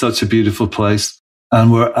world is such a beautiful place and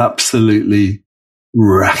we're absolutely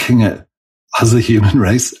wrecking it as a human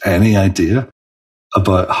race. Any idea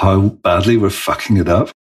about how badly we're fucking it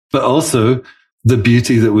up? But also the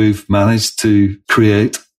beauty that we've managed to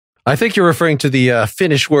create. I think you're referring to the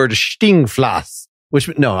Finnish word stingflas, which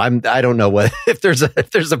I don't know what if there's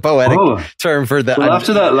a poetic term for that. Well,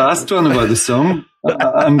 after that last one about the song,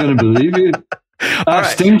 I'm going to believe you. Right.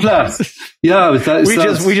 Stingflas. Yeah,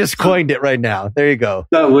 we just coined it right now. There you go.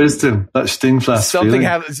 That wisdom, that stingflas.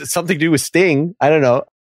 Something to do with sting. I don't know.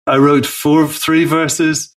 I wrote 3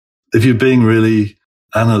 verses. If you're being really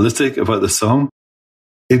analytic about the song,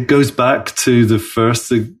 it goes back to the first,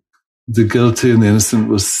 the guilty and the innocent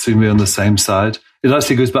will see me on the same side. It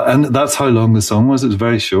actually goes back, and that's how long the song was. It was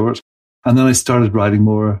very short. And then I started writing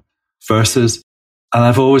more verses. And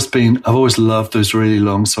I've always loved those really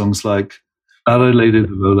long songs like Adelaide Lady of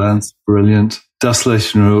the Lowlands, brilliant.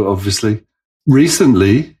 Desolation Row, obviously.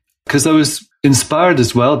 Recently, because I was inspired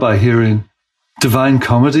as well by hearing Divine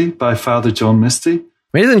Comedy by Father John Misty.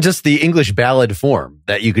 Maybe than just the English ballad form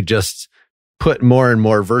that you could just put more and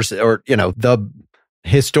more verses, or, the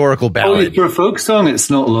historical ballad. For a folk song, it's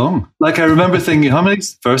not long. Like I remember thinking, how many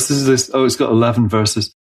verses is this? Oh, it's got 11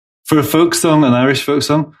 verses. For a folk song, an Irish folk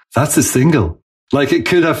song, that's a single. Like it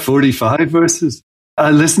could have 45 verses. I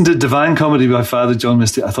listened to Divine Comedy by Father John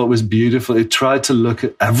Misty. I thought it was beautiful. It tried to look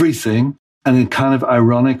at everything and in kind of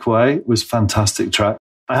ironic way. It was a fantastic track.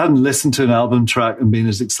 I hadn't listened to an album track and been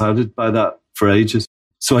as excited by that for ages.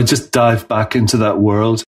 So I just dived back into that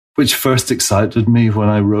world, which first excited me when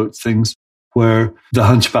I wrote things where the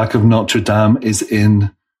Hunchback of Notre Dame is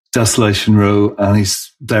in Desolation Row and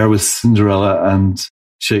he's there with Cinderella and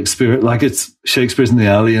Shakespeare. Like it's Shakespeare's in the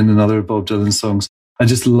Alley and another Bob Dylan songs. I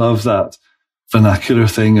just love that vernacular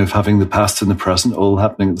thing of having the past and the present all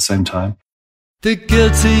happening at the same time. The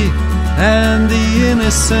guilty and the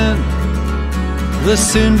innocent will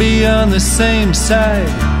soon be on the same side.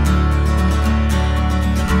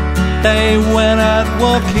 They went out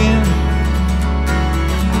walking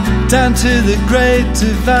down to the Great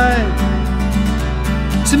Divide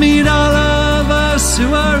to meet all of us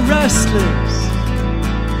who are restless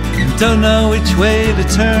and don't know which way to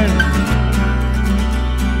turn.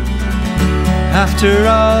 After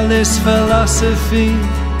all this philosophy,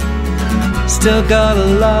 still got a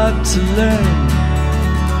lot to learn.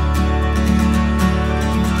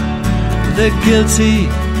 The guilty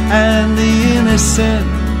and the innocent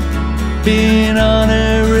being on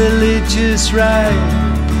a religious ride.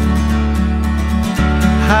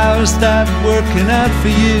 How's that working out for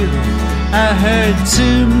you? I heard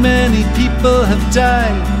too many people have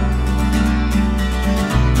died.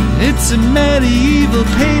 It's a medieval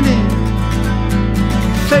painting,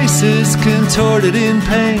 faces contorted in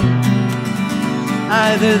pain.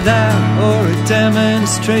 Either that or a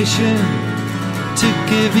demonstration to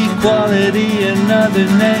give equality another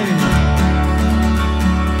name.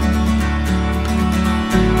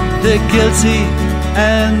 The guilty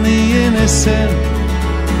and the innocent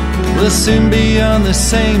will soon be on the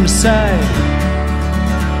same side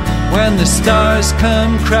when the stars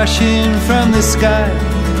come crashing from the sky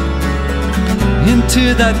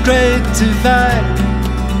into that great divide.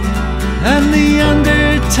 And the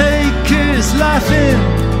undertaker's laughing,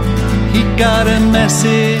 he got a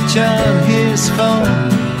message on his phone.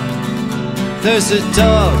 There's a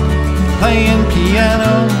dog playing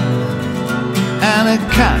piano and a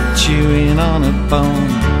cat chewing on a bone.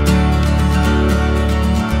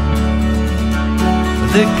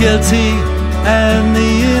 The guilty and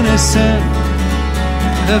the innocent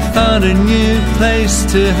have found a new place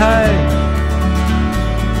to hide,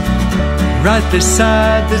 right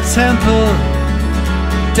beside the temple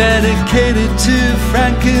dedicated to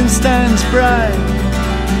Frankenstein's bride.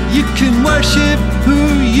 You can worship who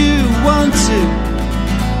you want to.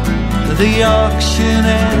 The auction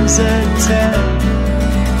ends at 10.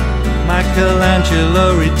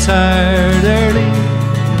 Michelangelo retired early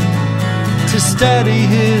to study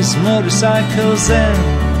his motorcycle zen.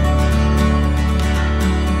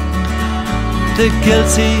 The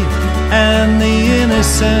guilty and the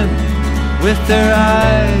innocent with their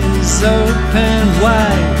eyes open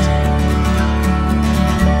wide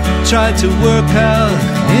tried to work out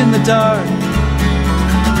in the dark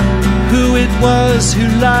who it was who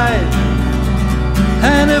lied.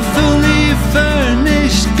 And a fully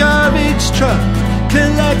furnished garbage truck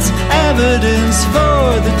collects evidence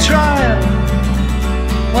for the trial,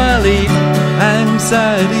 while the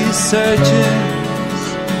anxiety surgeons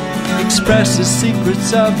express the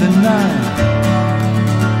secrets of the night.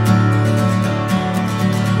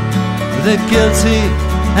 The guilty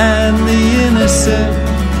and the innocent,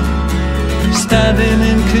 standing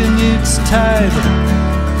in Canute's tide.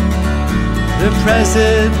 The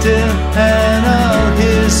president and all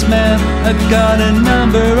his men have got a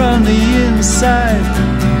number on the inside.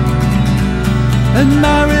 And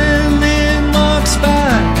Marilyn walks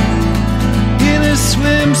by in a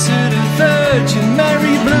swimsuit of Virgin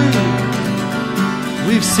Mary blue.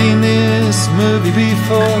 We've seen this movie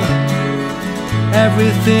before.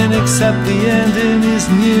 Everything except the ending is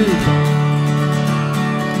new.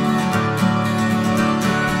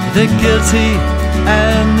 The guilty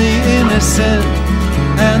and the innocent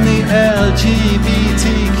and the LGBTQI.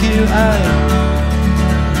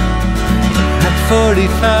 At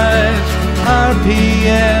 45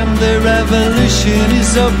 RPM, the revolution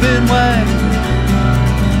is open wide.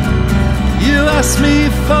 You asked me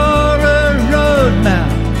for a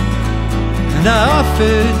roadmap, and I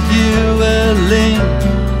offered you a link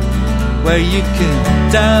where you can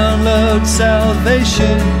download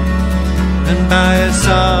salvation and buy us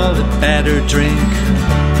all a better drink.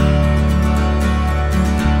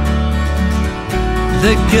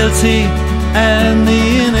 The guilty and the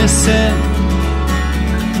innocent,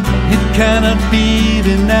 it cannot be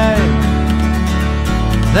denied.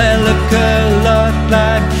 They look a lot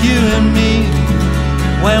like you and me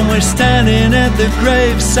when we're standing at the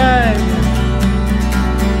graveside,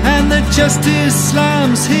 and the justice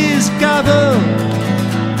slams his gavel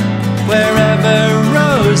wherever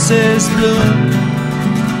roses bloom.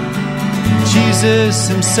 Jesus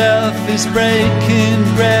himself is breaking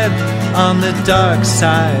bread on the dark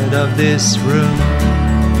side of this room.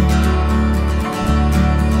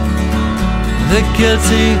 The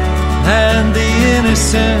guilty and the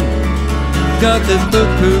innocent got the book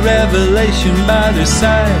of Revelation by their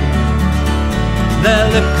side. They're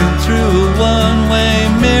looking through a one-way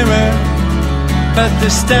mirror, but they're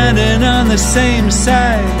standing on the same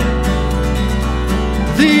side.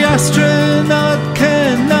 The astronaut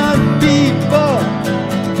cannot be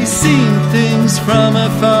bought. He's seen things from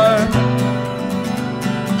afar.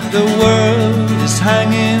 The world is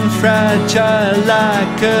hanging fragile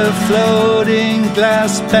like a floating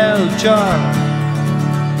glass bell jar.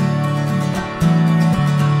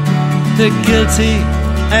 The guilty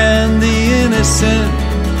and the innocent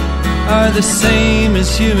are the same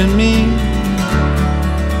as you and me,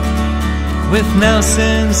 with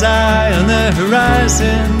Nelson's eye on the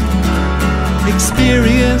horizon.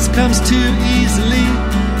 Experience comes too easily.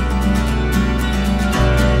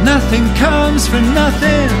 Nothing comes from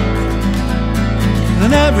nothing,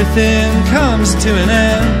 and everything comes to an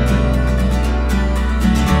end.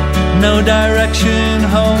 No direction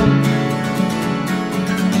home.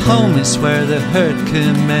 Home is where the hurt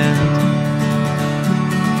can mend.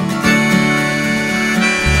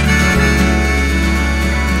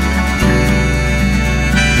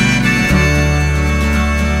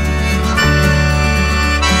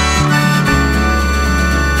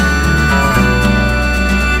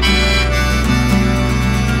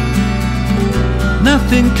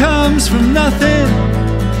 Nothing comes from nothing,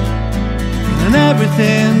 and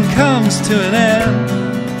everything comes to an end.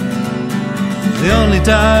 The only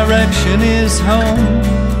direction is home.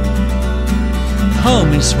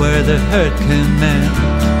 Home is where the hurt can mend.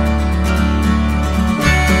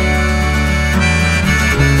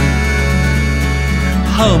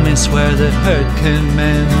 Home is where the hurt can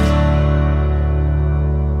mend.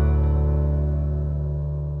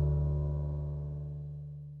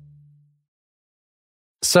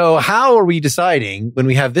 So how are we deciding when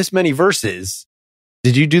we have this many verses?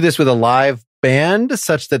 Did you do this with a live band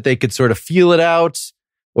such that they could sort of feel it out?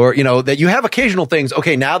 Or, you know, that you have occasional things.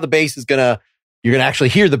 Okay, now the bass is you're going to actually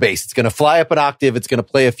hear the bass. It's going to fly up an octave. It's going to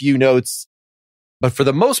play a few notes. But for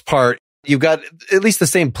the most part, you've got at least the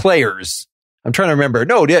same players. I'm trying to remember.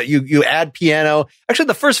 No, yeah, you add piano. Actually,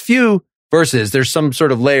 the first few verses, there's some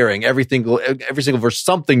sort of layering. Every single verse,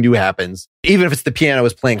 something new happens. Even if it's the piano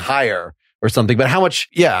is playing higher or something. But how much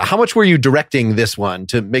were you directing this one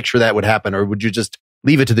to make sure that would happen? Or would you just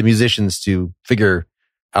leave it to the musicians to figure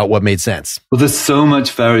out what made sense? Well, there's so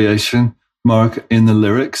much variation, Mark, in the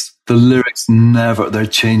lyrics. The lyrics they're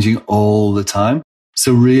changing all the time.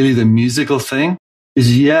 So really the musical thing is,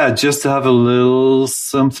 just to have a little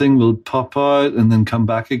something will pop out and then come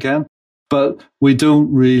back again. But we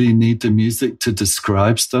don't really need the music to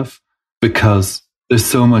describe stuff because there's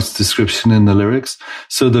so much description in the lyrics.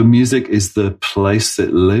 So the music is the place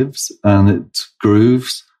it lives and it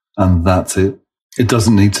grooves, and that's it. It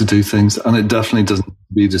doesn't need to do things, and it definitely doesn't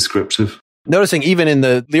be descriptive. Noticing even in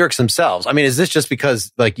the lyrics themselves, I mean, is this just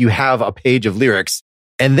because like you have a page of lyrics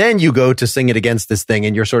and then you go to sing it against this thing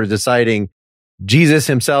and you're sort of deciding Jesus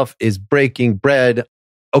himself is breaking bread.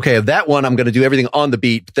 Okay, of that one, I'm going to do everything on the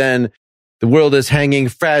beat. But then the world is hanging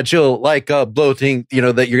fragile like a bloating,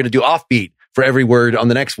 that you're going to do offbeat for every word on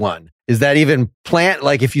the next one. Is that even planned?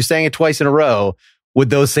 Like if you sang it twice in a row, would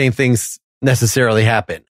those same things necessarily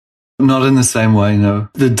happen? Not in the same way, no.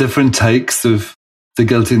 The different takes of The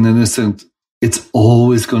Guilty and Innocent, it's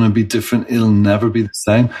always going to be different. It'll never be the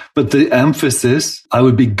same. But the emphasis, I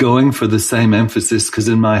would be going for the same emphasis because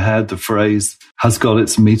in my head, the phrase has got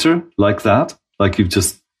its meter like that, like you've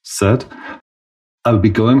just said. I would be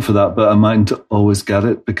going for that, but I mightn't always get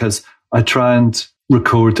it because I try and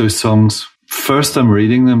record those songs. First, I'm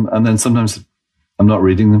reading them, and then sometimes I'm not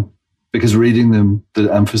reading them because reading them,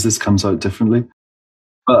 the emphasis comes out differently.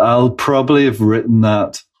 But I'll probably have written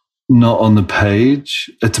that not on the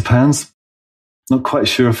page. It depends. Not quite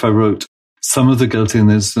sure if I wrote some of The Guilty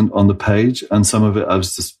and Innocent on the page, and some of it I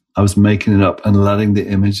was making it up and letting the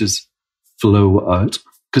images flow out.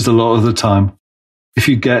 Because a lot of the time, if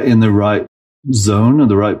you get in the right zone or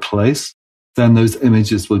the right place, then those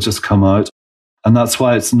images will just come out. And that's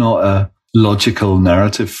why it's not a logical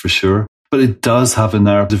narrative for sure, but it does have a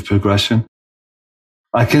narrative progression.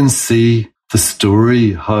 I can see the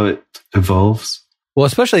story, how it evolves. Well,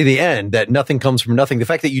 especially the end, that nothing comes from nothing. The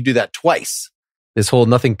fact that you do that twice, this whole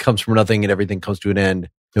nothing comes from nothing and everything comes to an end.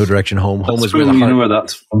 No direction home. Home is where the heart... You know where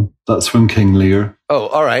that's from? That's from King Lear. Oh,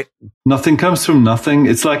 all right. Nothing comes from nothing.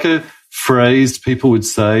 It's like a phrase people would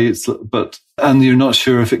say, and you're not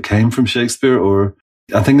sure if it came from Shakespeare or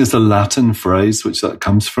I think there's a Latin phrase which that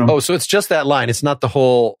comes from. Oh, so it's just that line. It's not the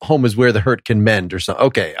whole home is where the hurt can mend or something.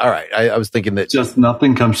 Okay, all right. I was thinking that... Just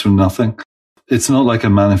nothing comes from nothing. It's not like a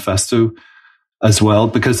manifesto as well,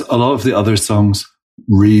 because a lot of the other songs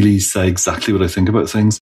really say exactly what I think about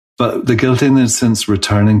things. But The Guilty and Innocent's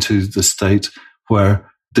returning to the state where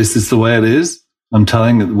this is the way it is. I'm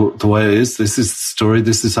telling it the way it is. This is the story.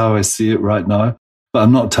 This is how I see it right now. But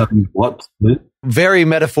I'm not telling you what to do. Very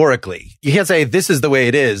metaphorically. You can't say this is the way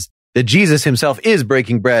it is, that Jesus himself is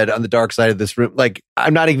breaking bread on the dark side of this room. Like,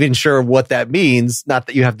 I'm not even sure what that means. Not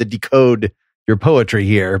that you have to decode your poetry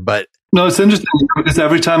here, but... No, it's interesting because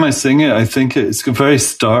every time I sing it, I think it's a very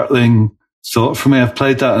startling thought for me. I've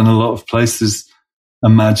played that in a lot of places,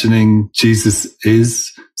 imagining Jesus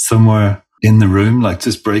is somewhere in the room, like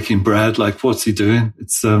just breaking bread. Like, what's he doing?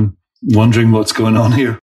 It's wondering what's going on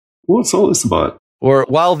here. What's all this about? Or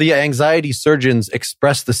while the anxiety surgeons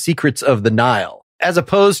express the secrets of the Nile, as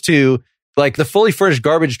opposed to like the fully furnished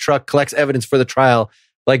garbage truck collects evidence for the trial.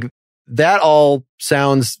 Like that all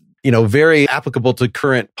sounds, very applicable to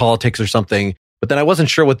current politics or something. But then I wasn't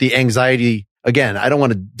sure what the anxiety, again, I don't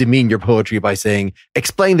want to demean your poetry by saying,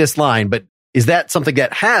 explain this line, but is that something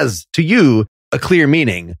that has to you a clear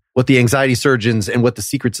meaning? What the anxiety surgeons and what the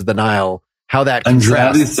secrets of the Nile, how that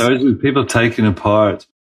contrasts. Anxiety surgeons, people taking apart,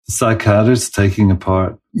 psychiatrists taking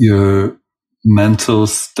apart your mental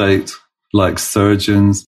state like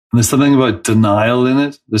surgeons. And there's something about denial in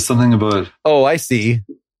it. There's something about... Oh, I see.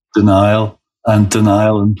 Denial and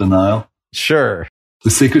denial and denial. Sure.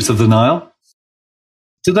 The secrets of the Nile.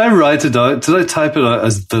 Did I write it out? Did I type it out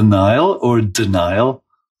as denial or denial?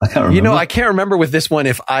 I can't remember. I can't remember with this one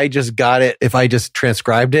if I just got it, if I just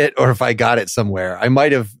transcribed it or if I got it somewhere. I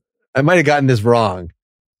might have gotten this wrong.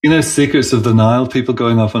 Secrets of the Nile, people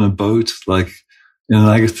going off on a boat, like in an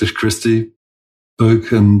Agatha Christie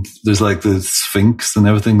book, and there's like the Sphinx and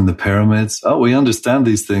everything and the pyramids. Oh, we understand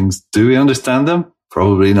these things. Do we understand them?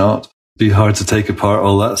 Probably not. It'd be hard to take apart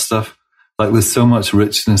all that stuff. Like there's so much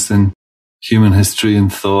richness in human history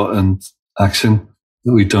and thought and action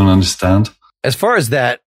that we don't understand. As far as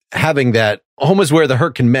that, having that home is where the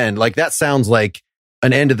hurt can mend, like that sounds like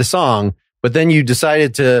an end of the song, but then you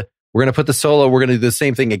decided we're going to put the solo, we're going to do the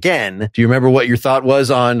same thing again. Do you remember what your thought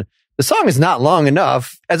was on the song is not long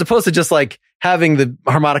enough, as opposed to just like having the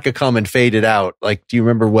harmonica come and fade it out? Like, do you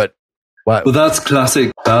remember what? Well, that's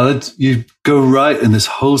classic ballad. You go right in this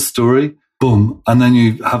whole story, boom, and then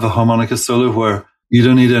you have a harmonica solo where you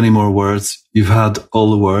don't need any more words. You've had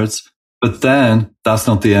all the words, but then that's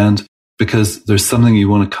not the end because there's something you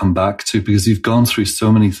want to come back to because you've gone through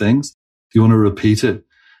so many things. You want to repeat it.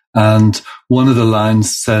 And one of the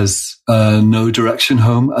lines says, no direction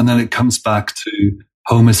home. And then it comes back to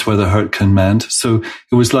home is where the hurt can mend. So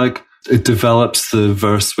it was like, it develops the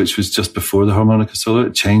verse, which was just before the harmonica solo.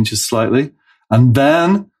 It changes slightly. And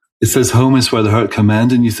then it says home is where the hurt can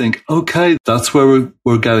mend. And you think, okay, that's where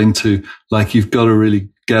we're getting to. Like you've got to really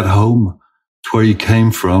get home to where you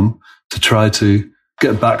came from to try to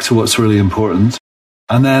get back to what's really important.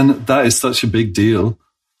 And then that is such a big deal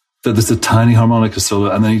that there's a tiny harmonica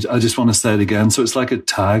solo, and then I just want to say it again. So it's like a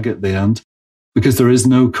tag at the end because there is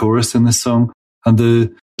no chorus in this song. And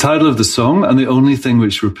the title of the song, and the only thing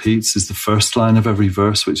which repeats is the first line of every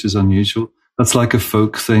verse, which is unusual. That's like a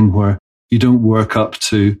folk thing where you don't work up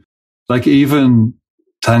to, like even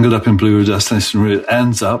Tangled Up in Blue or Destination Route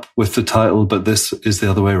ends up with the title, but this is the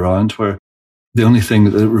other way around, where the only thing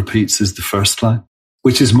that it repeats is the first line,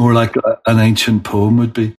 which is more like an ancient poem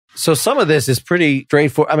would be. So some of this is pretty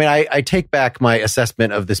straightforward. I mean, I take back my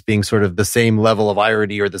assessment of this being sort of the same level of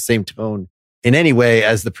irony or the same tone in any way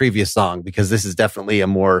as the previous song, because this is definitely a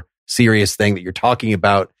more serious thing that you're talking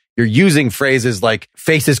about. You're using phrases like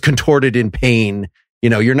faces contorted in pain. You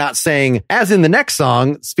know, you're not saying, as in the next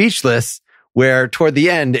song, Speechless, where toward the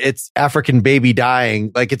end, it's African baby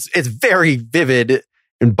dying. Like it's very vivid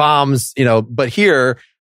and bombs, you know, but here,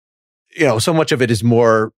 you know, so much of it is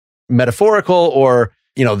more metaphorical, or,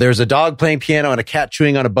 you know, there's a dog playing piano and a cat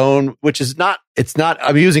chewing on a bone, which is not, it's not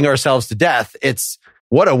amusing ourselves to death. It's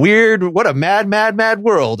what a mad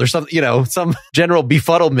world, or something, you know, some general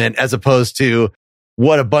befuddlement, as opposed to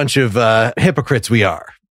what a bunch of hypocrites we are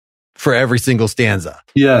for every single stanza.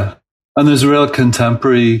 Yeah. And there's real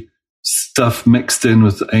contemporary stuff mixed in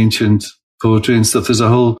with ancient poetry and stuff. There's a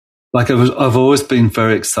whole, like I've always been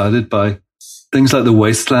very excited by things like The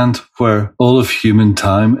Wasteland, where all of human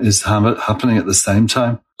time is happening at the same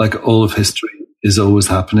time. Like all of history is always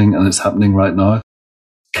happening, and it's happening right now.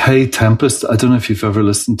 Kay Tempest, I don't know if you've ever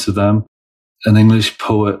listened to them, an English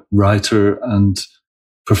poet, writer, and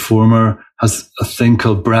performer, has a thing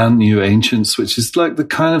called Brand New Ancients, which is like the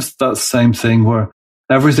kind of that same thing where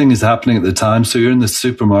everything is happening at the time. So you're in the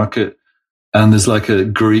supermarket and there's like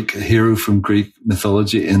a hero from Greek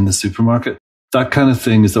mythology in the supermarket. That kind of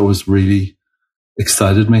thing has always really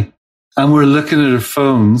excited me. And we're looking at our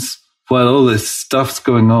phones while all this stuff's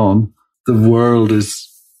going on. The world is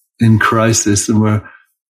in crisis, and we're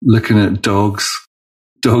looking at dogs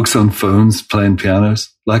on phones playing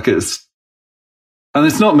pianos. And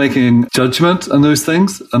it's not making judgment on those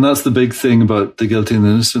things. And that's the big thing about The Guilty and the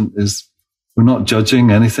Innocent, is we're not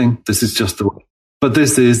judging anything. This is just the way. But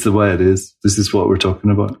this is the way it is. This is what we're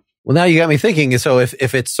talking about. Well, now you got me thinking. So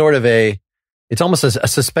if it's sort of it's almost a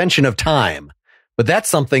suspension of time, but that's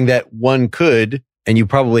something that one could, and you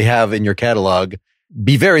probably have in your catalog,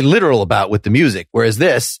 be very literal about with the music. Whereas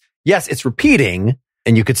this, yes, it's repeating,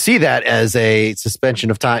 and you could see that as a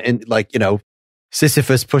suspension of time, and like, you know,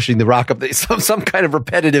 Sisyphus pushing the rock up, some kind of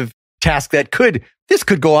repetitive task this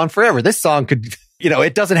could go on forever. This song could, you know,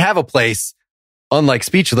 it doesn't have a place, unlike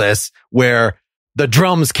Speechless, where the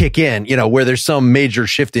drums kick in, you know, where there's some major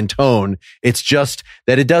shift in tone. It's just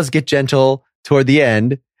that it does get gentle toward the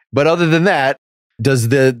end. But other than that, does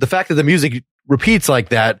the fact that the music repeats like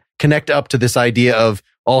that connect up to this idea of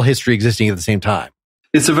all history existing at the same time?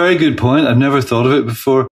 It's a very good point. I've never thought of it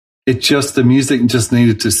before. The music just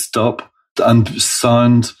needed to stop and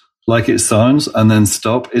sound like it sounds, and then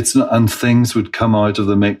stop. And things would come out of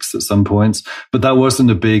the mix at some points. But that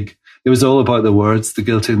wasn't it was all about the words, The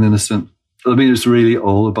Guilty and the Innocent. I mean, it's really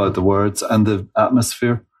all about the words and the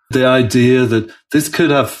atmosphere. The idea that this could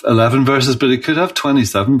have 11 verses, but it could have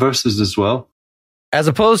 27 verses as well. As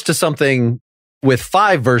opposed to something with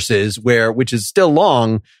 5 verses, which is still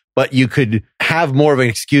long, but you could have more of an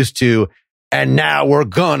excuse to, and now we're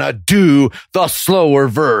gonna do the slower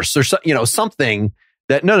verse, or you know, something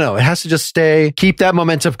that, no, it has to just keep that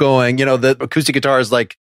momentum going. You know, the acoustic guitar is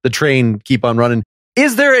like the train, keep on running.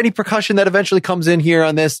 Is there any percussion that eventually comes in here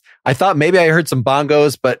on this? I thought maybe I heard some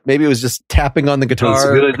bongos, but maybe it was just tapping on the guitar. That's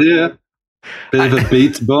a good idea. Bit of a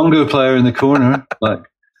beat bongo player in the corner, like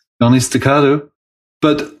Johnny Staccato.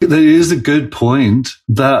 But there is a good point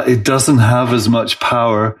that it doesn't have as much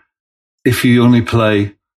power if you only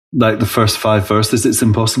play like the first 5 verses. It's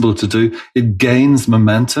impossible to do. It gains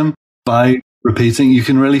momentum by repeating. You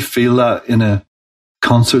can really feel that in a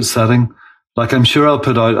concert setting. Like, I'm sure I'll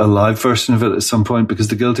put out a live version of it at some point, because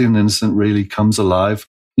The Guilty and Innocent really comes alive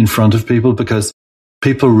in front of people, because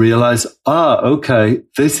people realize, okay,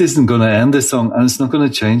 this isn't going to end this song, and it's not going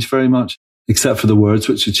to change very much, except for the words,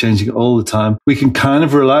 which are changing all the time. We can kind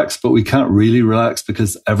of relax, but we can't really relax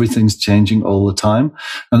because everything's changing all the time.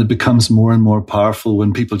 And it becomes more and more powerful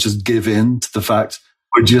when people just give in to the fact,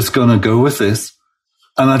 we're just going to go with this.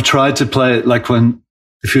 And I've tried to play it like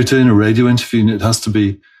if you're doing a radio interview, it has to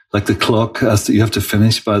be like the clock you have to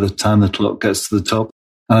finish by the time the clock gets to the top.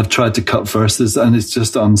 And I've tried to cut verses, and it's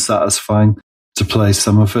just unsatisfying to play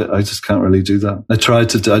some of it. I just can't really do that.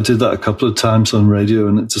 I did that a couple of times on radio,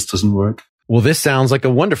 and it just doesn't work. Well, this sounds like a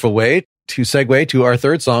wonderful way to segue to our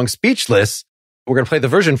third song, Speechless. We're going to play the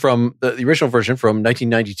version from the original version from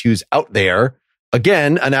 1992's Out There.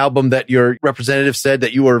 Again, an album that your representative said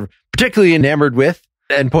that you were particularly enamored with,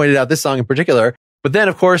 and pointed out this song in particular. But then,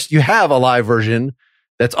 of course, you have a live version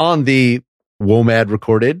that's on the WOMAD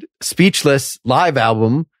recorded Speechless live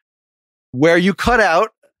album where you cut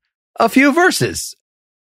out a few verses.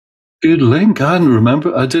 Good link. I didn't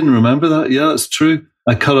remember that. Yeah, that's true.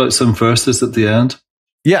 I cut out some verses at the end.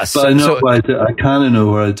 Yes. But I know why I did. I kind of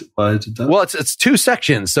know why I did that. Well, it's two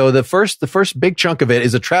sections. So the first big chunk of it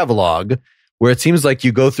is a travelogue where it seems like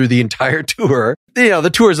you go through the entire tour. You know,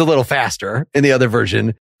 the tour is a little faster in the other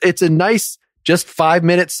version. It's a nice, just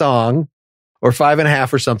 5-minute song or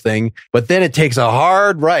 5.5 or something. But then it takes a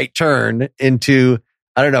hard right turn into,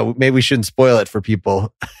 I don't know, maybe we shouldn't spoil it for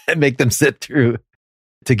people and make them sit through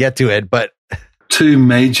to get to it. But two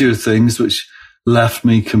major things which left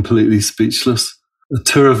me completely speechless. The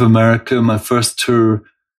tour of America, my first tour,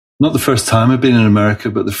 not the first time I'd been in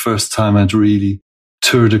America, but the first time I'd really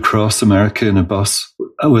toured across America in a bus.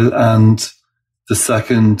 And the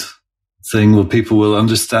second thing, well, people will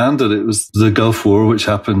understand that it was the Gulf War, which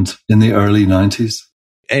happened in the early 90s.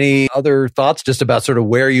 Any other thoughts just about sort of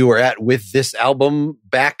where you were at with this album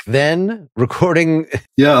back then, recording?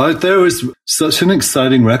 Yeah, there was such an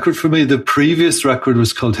exciting record for me. The previous record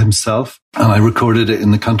was called Himself, and I recorded it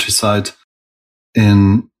in the countryside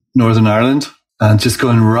in Northern Ireland, and just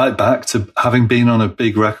going right back to having been on a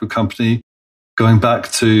big record company, going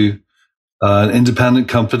back to an independent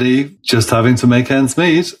company, just having to make ends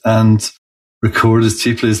meet and record as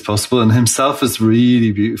cheaply as possible. And Himself is a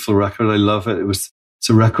really beautiful record. I love it. It's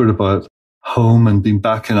a record about home and being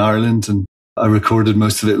back in Ireland, and I recorded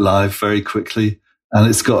most of it live very quickly. And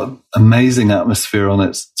it's got amazing atmosphere on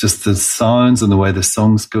it. Just the sounds and the way the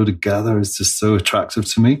songs go together is just so attractive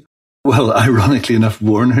to me. Well, ironically enough,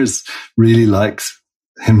 Warner's really liked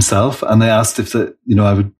Himself, and they asked if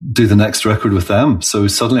I would do the next record with them. So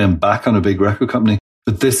suddenly I'm back on a big record company.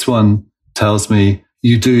 But this one tells me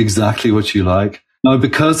you do exactly what you like. Now,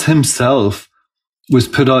 because Himself was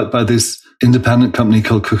put out by this independent company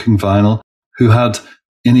called Cooking Vinyl, who had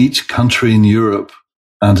in each country in Europe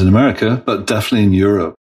and in America, but definitely in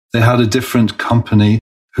Europe, they had a different company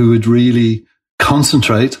who would really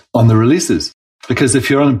concentrate on the releases. Because if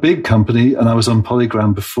you're on a big company, and I was on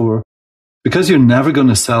Polygram before, because you're never going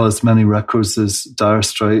to sell as many records as Dire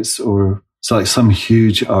Straits or it's like some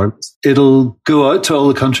huge artist, it'll go out to all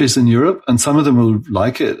the countries in Europe, and some of them will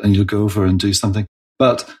like it, and you'll go over and do something.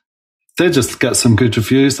 But they just get some good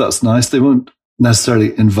reviews. That's nice. They won't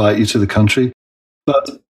necessarily invite you to the country. But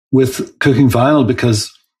with Cooking Vinyl,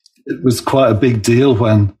 because it was quite a big deal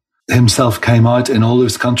when Himself came out in all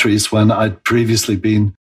those countries when I'd previously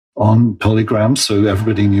been on Polygram, so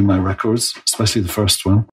everybody knew my records, especially the first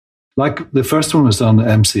one. Like the first one was on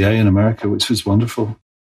MCA in America, which was wonderful.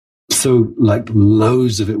 So like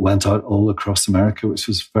loads of it went out all across America, which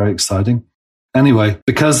was very exciting. Anyway,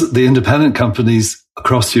 because the independent companies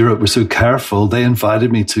across Europe were so careful, they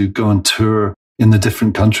invited me to go on tour in the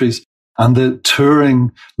different countries. And the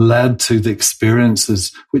touring led to the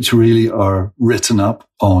experiences which really are written up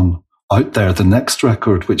on Out There, the next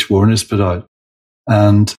record, which Warner's put out.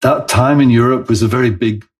 And that time in Europe was a very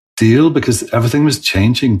big deal because everything was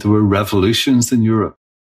changing. There were revolutions in Europe.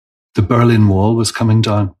 The Berlin Wall was coming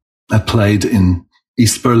down. I played in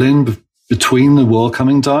East Berlin between the wall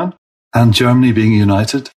coming down and Germany being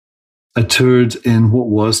united. I toured in what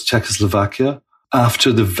was Czechoslovakia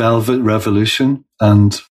after the Velvet Revolution,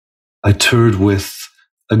 and I toured with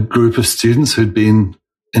a group of students who'd been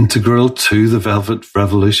integral to the Velvet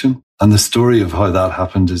Revolution. And the story of how that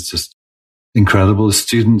happened is just incredible. The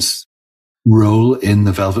students' role in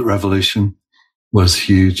the Velvet Revolution was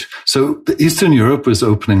huge. So the Eastern Europe was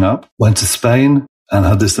opening up, went to Spain and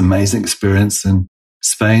had this amazing experience in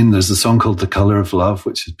Spain. There's a song called The Color of Love,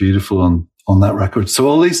 which is beautiful on that record. So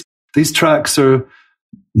all these tracks are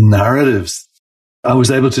narratives. I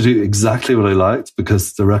was able to do exactly what I liked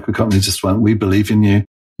because the record company just went, we believe in you.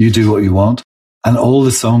 You do what you want. And all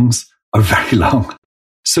the songs are very long.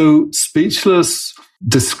 So Speechless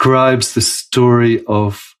describes the story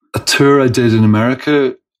of a tour I did in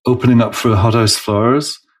America, opening up for Hothouse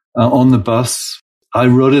Flowers on the bus. I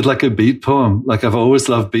wrote it like a beat poem. Like I've always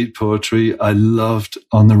loved beat poetry. I loved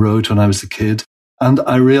On the Road when I was a kid. And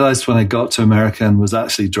I realized when I got to America and was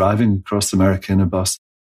actually driving across America in a bus,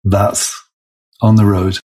 that's On the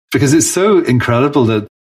Road. Because it's so incredible that,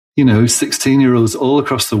 16-year-olds all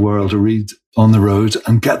across the world read On the Road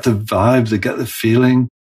and get the vibe, they get the feeling,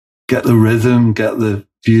 get the rhythm, get the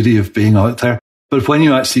beauty of being out there. But when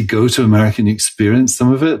you actually go to America and you experience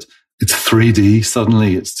some of it, it's 3D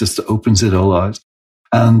suddenly. It just opens it all out.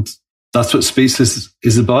 And that's what Speechless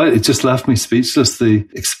is about. It just left me speechless, the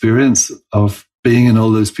experience of being in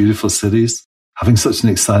all those beautiful cities, having such an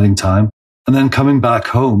exciting time, and then coming back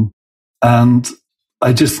home and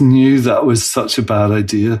I just knew that was such a bad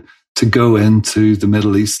idea to go into the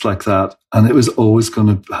Middle East like that. And it was always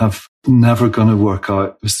going to never going to work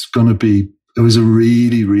out. It was a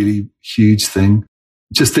really, really huge thing.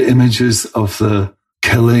 Just the images of the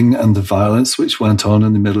killing and the violence which went on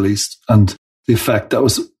in the Middle East and the effect that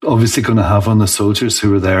was obviously going to have on the soldiers who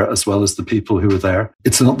were there as well as the people who were there.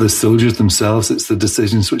 It's not the soldiers themselves, it's the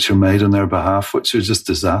decisions which are made on their behalf, which are just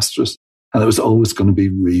disastrous. And it was always going to be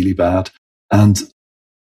really bad. And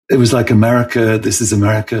it was like America, this is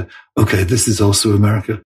America. Okay, this is also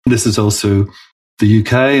America. This is also the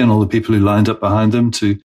UK and all the people who lined up behind them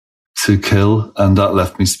to kill. And that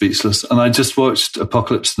left me speechless. And I just watched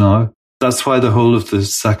Apocalypse Now. That's why the whole of the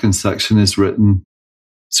second section is written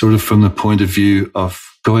sort of from the point of view of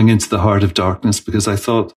going into the heart of darkness, because I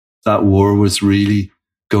thought that war was really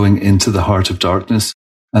going into the heart of darkness.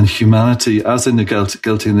 And humanity, as in the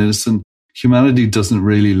guilty and innocent, humanity doesn't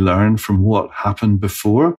really learn from what happened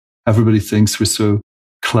before. Everybody thinks we're so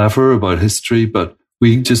clever about history, but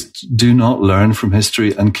we just do not learn from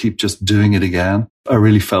history and keep just doing it again. I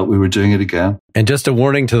really felt we were doing it again. And just a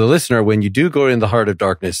warning to the listener, when you do go in the heart of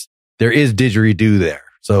darkness, there is didgeridoo there.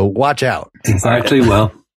 So watch out. Exactly.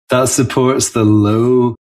 Well, that supports the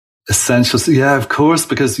low essentials. Yeah, of course,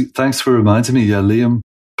 because thanks for reminding me. Yeah, Liam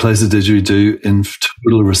plays the didgeridoo in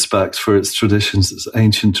total respect for its traditions, its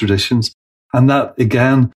ancient traditions. And that,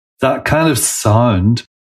 again, that kind of sound,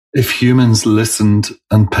 if humans listened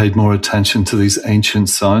and paid more attention to these ancient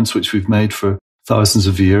sounds, which we've made for thousands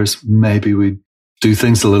of years, maybe we'd do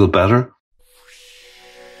things a little better.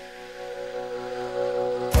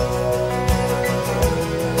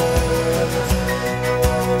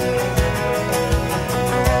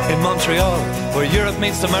 Montreal, where Europe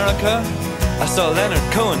meets America, I saw Leonard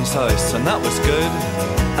Cohen's house, and that was good.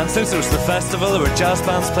 And since it was the festival, there were jazz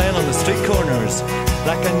bands playing on the street corners,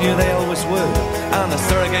 like I knew they always would. And the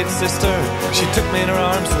surrogate sister, she took me in her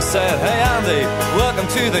arms and said, "Hey Andy, welcome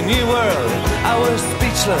to the new world." I was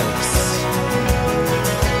speechless.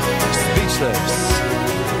 Speechless.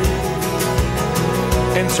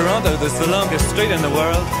 In Toronto, there's the longest street in the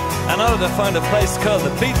world, and out of there found a place called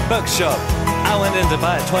the Beat Bookshop. I went in to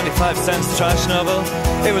buy a 25-cent trash novel.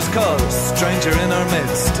 It was called Stranger in Our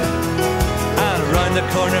Midst. And round the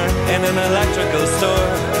corner in an electrical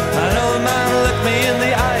store, an old man looked me in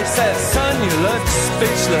the eye, said, "Son, you look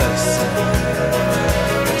speechless."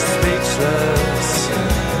 Speechless.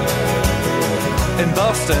 In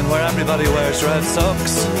Boston, where everybody wears red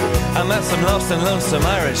socks, I met some lost and lonesome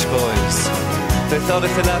Irish boys. They thought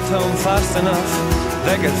if they left home fast enough,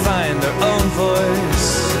 they could find their own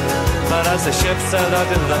voice. But as the ship sailed out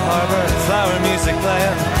into the harbour, flower music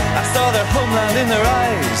playing, I saw their homeland in their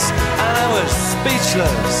eyes, and I was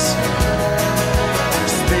speechless.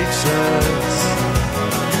 Speechless.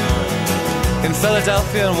 In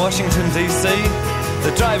Philadelphia and Washington, D.C.,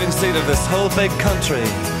 the driving seat of this whole big country,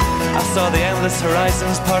 I saw the endless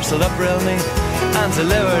horizons parcelled up real neat and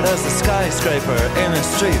delivered as a skyscraper in a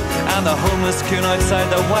street, and the homeless queuing outside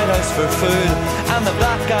the White House for food, and the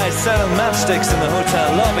black guys selling matchsticks in the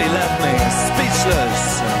hotel lobby left me speechless.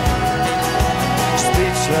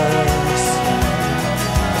 Speechless.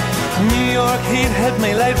 New York heat hit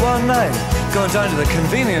me late one night, going down to the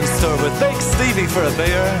convenience store with Big Stevie for a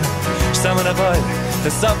beer, summing about the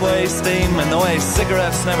subway steam and the way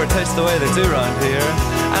cigarettes never taste the way they do round here,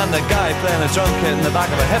 and the guy playing a drum kit in the back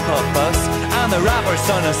of a hip-hop bus, and the rapper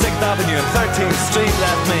son of 6th Avenue and 13th Street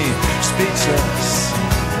left me speechless.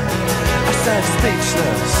 I said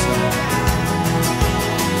speechless.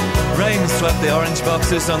 Rain swept the orange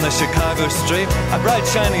boxes on the Chicago street, a bright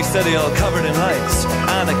shiny city all covered in lights,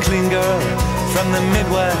 and a clean girl from the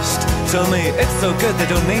Midwest told me it's so good they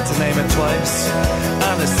don't need to name it twice.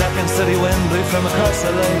 And the second city wind blew from across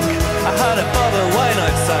the lake. I had a bottle of wine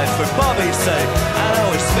outside for Bobby's sake, and I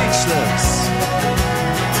was speechless.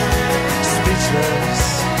 Speechless.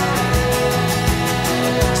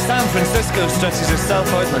 San Francisco stretches itself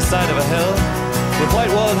out on the side of a hill, with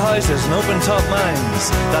white-walled houses and open-top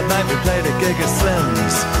mines. That night we played a gig of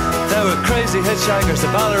Slims. There were crazy hitchhikers,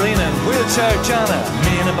 a ballerina and wheelchair Jana,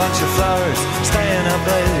 me and a bunch of flowers, staying up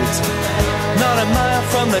late. Not a mile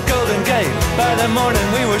from the Golden Gate, by the morning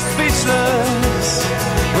we were speechless.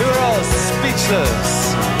 We were all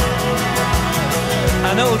speechless.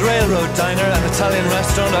 An old railroad diner, an Italian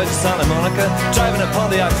restaurant out in Santa Monica, driving a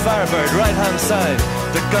Pontiac Firebird right-hand side.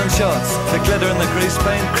 The gunshots, the glitter and the grease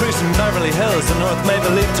paint, cruising Beverly Hills and North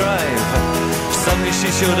Maple Leaf Drive. Suddenly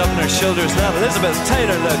she showed up on her shoulders and had Elizabeth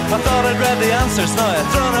Taylor look. I thought I'd read the answers, now I'd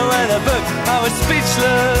thrown away the book. I was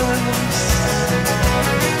speechless.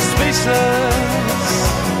 Speechless.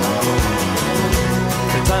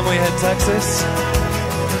 The time we hit Texas,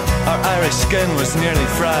 Irish skin was nearly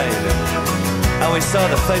fried. And we saw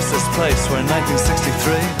the faceless place where in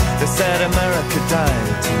 1963 they said America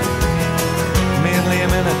died. Me and Liam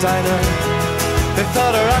in a diner, they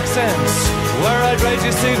thought our accents were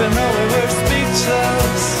outrageous even though we were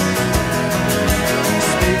speechless.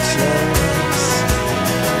 Speechless.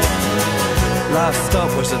 Last stop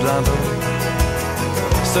was Atlanta,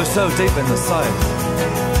 so deep in the south.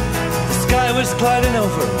 The sky was clouding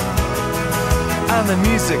over and the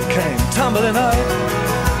music came tumbling out.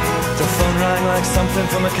 The phone rang like something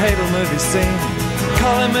from a cable movie scene,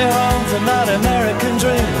 calling me home from that American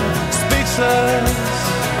dream. Speechless,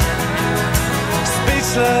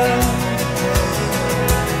 speechless,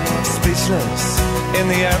 speechless in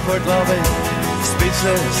the airport lobby.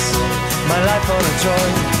 Speechless, my life on a joy.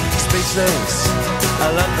 Speechless, I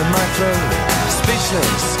lump in my throat.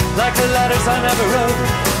 Speechless, like the letters I never wrote.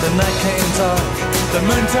 The night came dark, the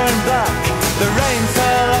moon turned black, the rain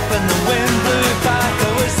fell up and the wind blew back. I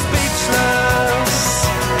was speechless,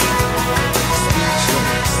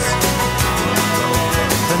 speechless.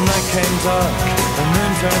 The night came dark, the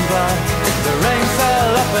moon turned black, the rain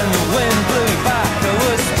fell up and the wind blew back. I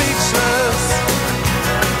was speechless,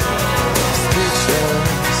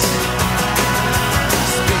 speechless,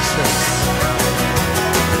 speechless,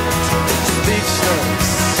 speechless,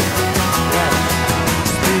 yeah,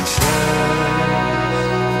 speechless.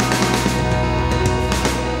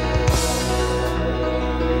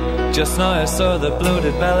 Just now I saw the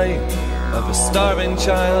bloated belly of a starving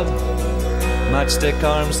child, matchstick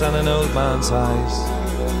arms and an old man's eyes.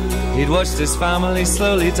 He'd watched his family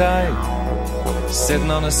slowly die, sitting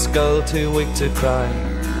on a skull too weak to cry.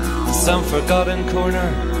 In some forgotten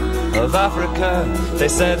corner of Africa, they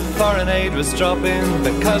said foreign aid was dropping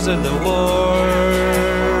because of the war.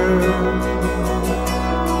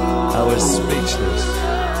 I was speechless,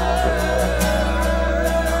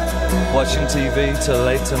 watching TV till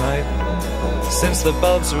late tonight. Since the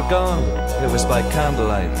bulbs were gone, it was by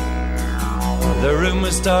candlelight. The room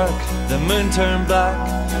was dark, the moon turned black,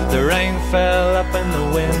 the rain fell up and the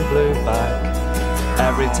wind blew back.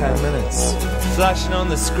 Every 10 minutes, flashing on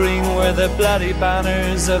the screen were the bloody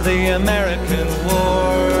banners of the American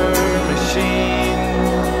war machine.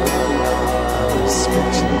 I was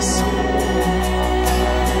speechless.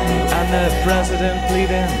 And the president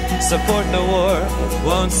pleading, support the war.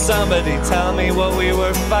 Won't somebody tell me what we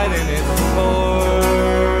were fighting it for?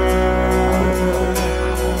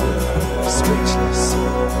 Speechless.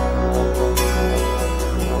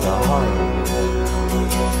 The horror.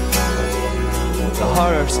 The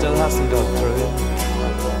horror still hasn't got through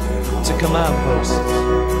to command posts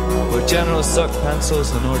where generals suck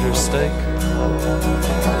pencils and order steak,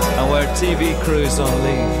 and where TV crews on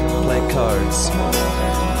leave play cards.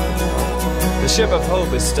 The ship of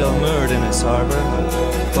hope is still moored in its harbour,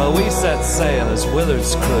 while we set sail as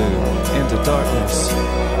Willard's crew into darkness,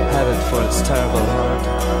 headed for its terrible heart,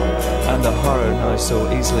 and the horror now so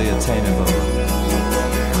easily attainable.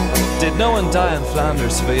 Did no one die in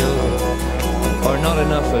Flanders Field, or not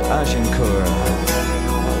enough at Agincourt?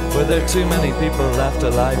 Were there too many people left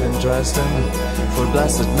alive in Dresden for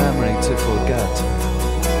blessed memory to forget?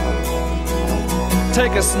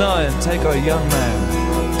 Take us now and take our young men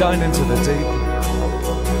down into the deep,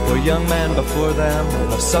 where young men before them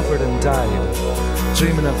have suffered and died,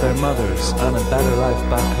 dreaming of their mothers and a better life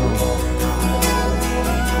back home.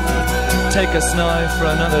 Take us now for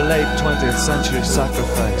another late 20th century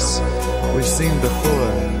sacrifice we've seen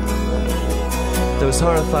before. Those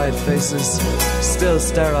horrified faces still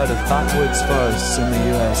stare out of backwoods forests in the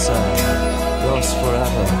USA, lost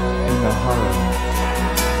forever in the horror.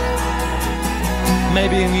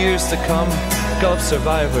 Maybe in years to come, Gulf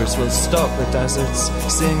survivors will stalk the deserts,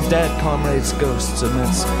 seeing dead comrades' ghosts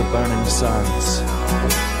amidst the burning sands.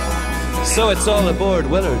 So it's all aboard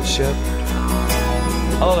Willard's ship,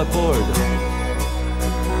 all aboard,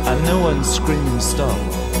 and no one's screaming stop,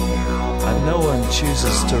 and no one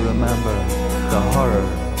chooses to remember the horror.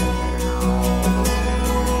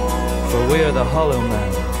 For we are the hollow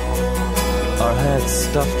men, our heads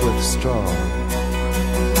stuffed with straw.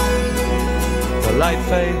 The light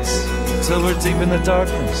fades till we're deep in the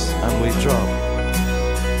darkness and we drop.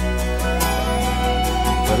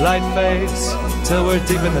 The light fades till we're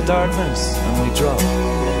deep in the darkness and we drop.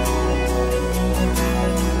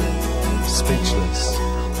 Speechless.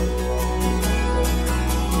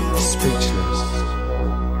 Speechless.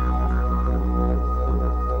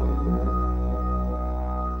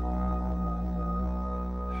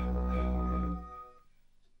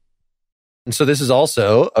 And so this is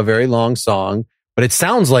also a very long song, but it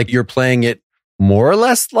sounds like you're playing it more or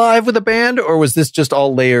less live with a band, or was this just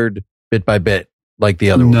all layered bit by bit like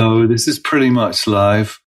the other one? No, this is pretty much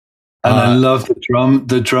live. And I love the drum.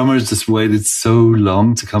 The drummers just waited so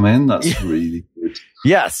long to come in. That's really good.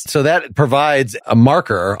 Yes. So that provides a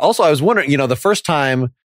marker. Also, I was wondering, the first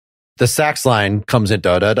time the sax line comes in,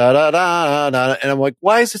 da, da, da, da, da, da, and I'm like,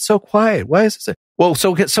 why is it so quiet? Why is it so... Well,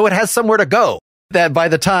 so it has somewhere to go. That by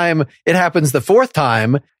the time it happens the fourth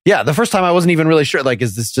time, the first time I wasn't even really sure, like,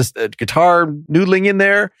 is this just a guitar noodling in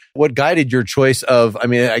there? What guided your choice of,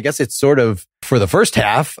 I guess it's sort of for the first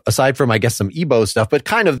half, aside from, I guess, some Ebo stuff, but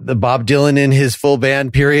kind of the Bob Dylan in his full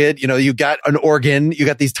band period. You got an organ, you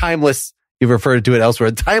got these timeless, you've referred to it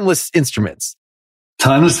elsewhere, timeless instruments.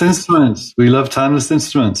 Timeless instruments. We love timeless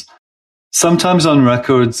instruments. Sometimes on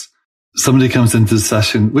records, somebody comes into the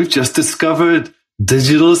session, we've just discovered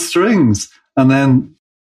digital strings. And then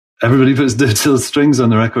everybody puts digital strings on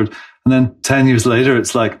the record. And then 10 years later,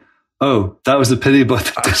 it's like, oh, that was a pity about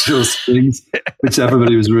the digital strings, which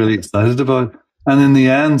everybody was really excited about. And in the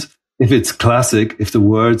end, if it's classic, if the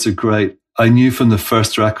words are great, I knew from the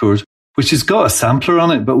first record, which has got a sampler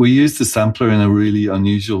on it, but we used the sampler in a really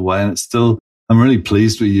unusual way. And it's still, I'm really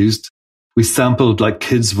pleased we sampled like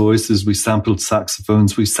kids' voices. We sampled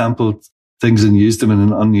saxophones. We sampled things and used them in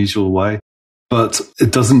an unusual way. But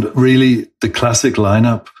it doesn't really, the classic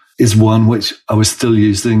lineup is one which I was still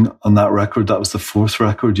using on that record. That was the fourth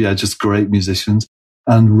record. Yeah, just great musicians.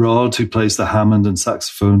 And Rod, who plays the Hammond and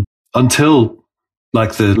saxophone, until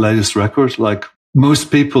like the latest record, like most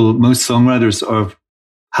songwriters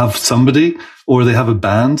have somebody or they have a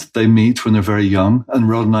band they meet when they're very young. And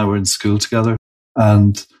Rod and I were in school together.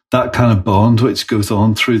 And that kind of bond, which goes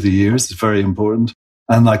on through the years, is very important.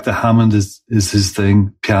 And like the Hammond is his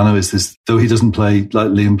thing. Piano is his, though he doesn't play, like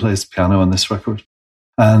Liam plays piano on this record.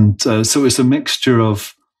 And so it's a mixture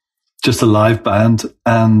of just a live band.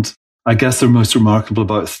 And I guess the most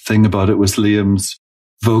remarkable thing about it was Liam's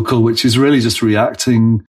vocal, which is really just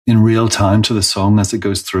reacting in real time to the song as it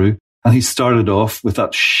goes through. And he started off with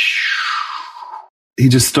that he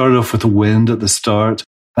just started off with the wind at the start.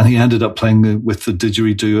 And he ended up playing with the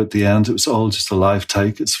didgeridoo at the end. It was all just a live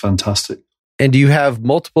take. It's fantastic. And do you have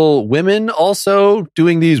multiple women also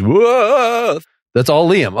doing these? Whoa! That's all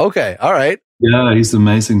Liam. Okay. All right. Yeah, he's an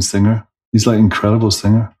amazing singer. He's like an incredible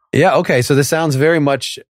singer. Yeah. Okay. So this sounds very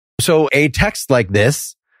much... So a text like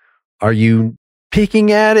this, are you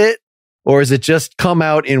peeking at it? Or is it just come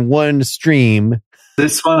out in one stream?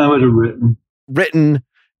 This one I would have written. Written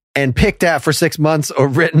and picked at for 6 months, or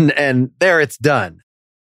written and there it's done?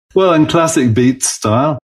 Well, in classic Beat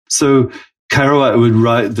style. So Kerouac would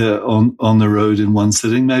write on the road in one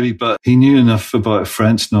sitting maybe, but he knew enough about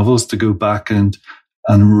French novels to go back and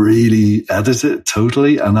really edit it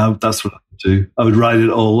totally. And that's what I would do. I would write it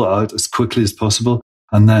all out as quickly as possible.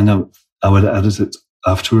 And then I would edit it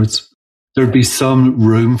afterwards. There'd be some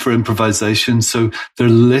room for improvisation. So there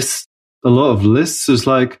are a lot of lists. There's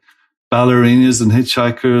like ballerinas and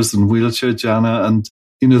hitchhikers and wheelchair Jana, and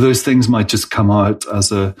those things might just come out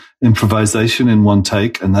as a improvisation in one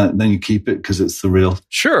take, and then you keep it because it's the real.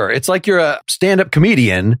 Sure. It's like you're a stand-up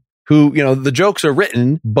comedian who, the jokes are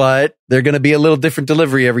written, but they're going to be a little different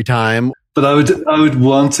delivery every time. But I would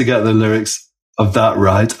want to get the lyrics of that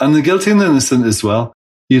right. And The Guilty and the Innocent as well.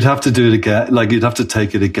 You'd have to do it again. Like you'd have to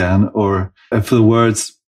take it again. Or if the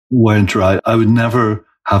words weren't right, I would never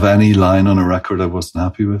have any line on a record I wasn't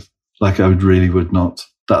happy with. Like I would not.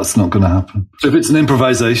 That's not going to happen. So if it's an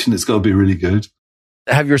improvisation, it's got to be really good.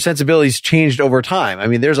 Have your sensibilities changed over time? I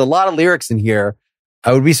mean, there's a lot of lyrics in here.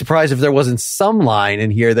 I would be surprised if there wasn't some line in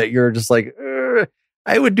here that you're just like,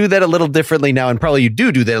 I would do that a little differently now. And probably you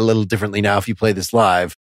do that a little differently now if you play this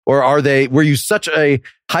live. Or were you such a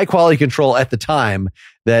high quality control at the time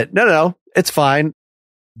that no, it's fine.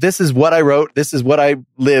 This is what I wrote. This is what I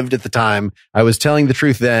lived at the time. I was telling the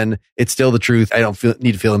truth then. It's still the truth. I don't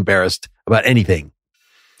need to feel embarrassed about anything.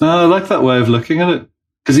 No, I like that way of looking at it.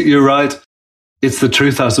 Because you're right. It's the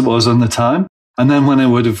truth as it was on the time. And then when I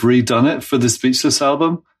would have redone it for the Speechless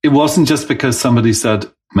album, it wasn't just because somebody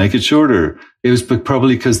said, make it shorter. It was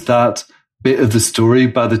probably because that bit of the story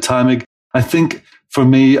by the time I think for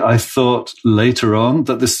me, I thought later on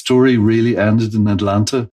that the story really ended in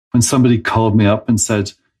Atlanta when somebody called me up and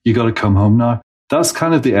said, you got to come home now. That's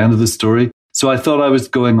kind of the end of the story. So I thought I was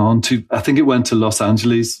going on I think it went to Los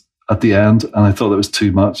Angeles at the end, and I thought that was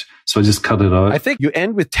too much. So I just cut it out. I think you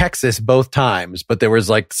end with Texas both times, but there was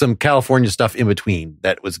like some California stuff in between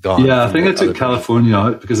that was gone. Yeah, I think I took California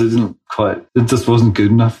out because it just wasn't good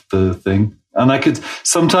enough, the thing. And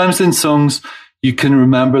sometimes in songs, you can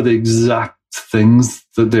remember the exact things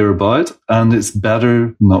that they're about, and it's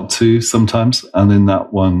better not to sometimes. And in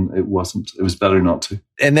that one, it wasn't. It was better not to.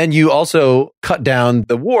 And then you also cut down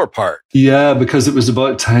the war part. Yeah, because it was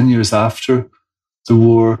about 10 years after the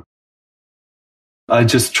war. I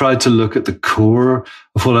just tried to look at the core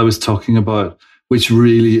of what I was talking about, which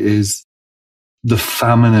really is the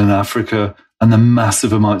famine in Africa and the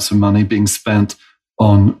massive amounts of money being spent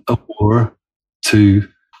on a war to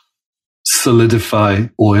solidify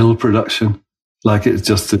oil production. Like it's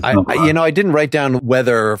just... I didn't write down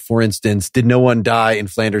whether, for instance, did no one die in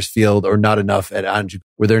Flanders Field or not enough at Anjou?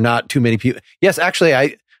 Were there not too many people? Yes, actually,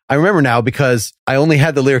 I remember now because I only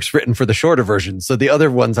had the lyrics written for the shorter version. So the other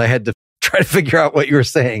ones I had to try to figure out what you were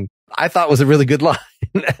saying. I thought was a really good line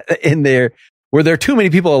in there. Were there too many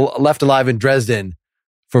people left alive in Dresden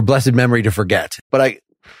for blessed memory to forget?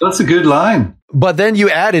 That's a good line. But then you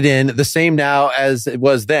added in the same now as it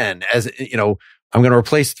was then, as you know, I'm going to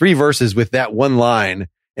replace 3 verses with that one line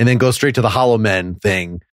and then go straight to the Hollow Men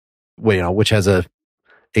thing, which has a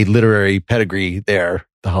literary pedigree there,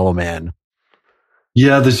 the Hollow Man.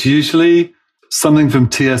 Yeah, there's usually something from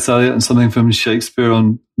T.S. Eliot and something from Shakespeare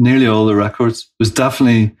on nearly all the records. There's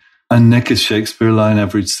definitely a Nick is Shakespeare line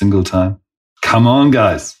every single time. Come on,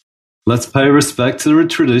 guys. Let's pay respect to the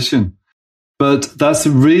tradition. But that's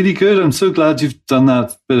really good. I'm so glad you've done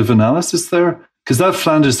that bit of analysis there. Because that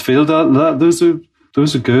Flanders Field, those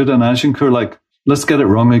are good. And Agincourt, like, let's get it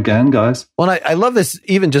wrong again, guys. Well, I love this,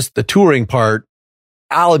 even just the touring part.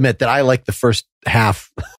 I'll admit that I like the first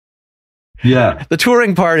half. Yeah. The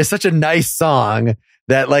touring part is such a nice song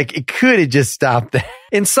that, like, it could have just stopped there.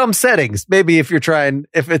 In some settings, maybe if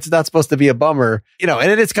it's not supposed to be a bummer,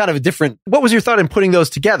 and it's kind of a different. What was your thought in putting those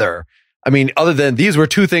together? I mean, other than these were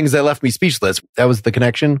 2 things that left me speechless. That was the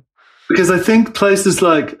connection. Because I think places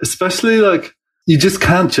like, especially like, you just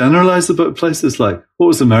can't generalize about places like, what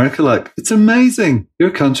was America like? It's amazing.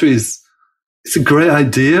 Your country it's a great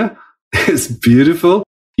idea. It's beautiful.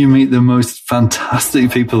 You meet the most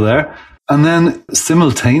fantastic people there. And then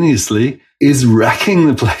simultaneously is wrecking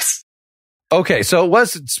the place. Okay, so it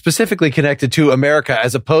was specifically connected to America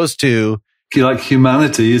as opposed to... Like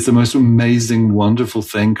humanity is the most amazing, wonderful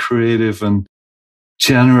thing, creative and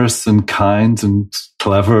generous and kind and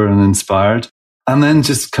clever and inspired. And then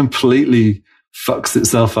just completely fucks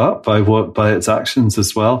itself up by its actions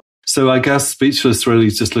as well. So I guess Speechless really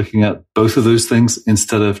is just looking at both of those things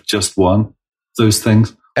instead of just one of those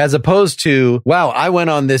things. As opposed to, wow, I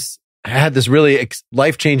had this really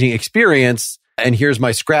life-changing experience and here's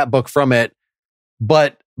my scrapbook from it.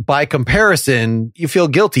 But by comparison, you feel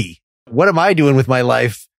guilty. What am I doing with my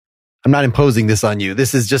life? I'm not imposing this on you.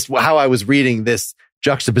 This is just how I was reading this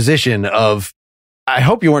juxtaposition of, I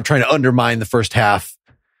hope you weren't trying to undermine the first half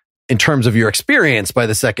in terms of your experience by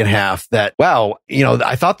the second half that, wow,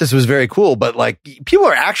 I thought this was very cool, but like people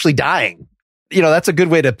are actually dying. That's a good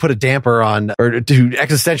way to put a damper on or to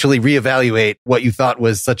existentially reevaluate what you thought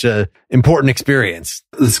was such a important experience.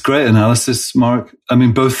 That's great analysis, Mark. I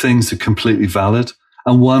mean, both things are completely valid.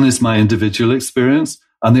 And one is my individual experience.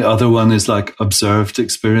 And the other one is like observed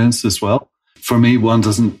experience as well. For me, one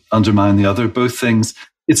doesn't undermine the other. Both things,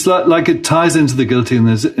 it's like it ties into the guilty and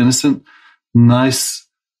the innocent. Nice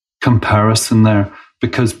comparison there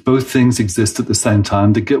because both things exist at the same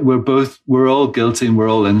time. We're all guilty and we're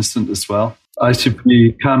all innocent as well. I should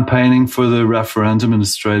be campaigning for the referendum in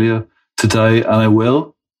Australia today, and I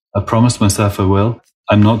will. I promised myself I will.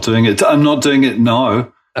 I'm not doing it. I'm not doing it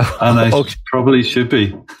now. And I probably should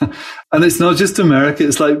be. And it's not just America.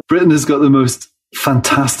 It's like Britain has got the most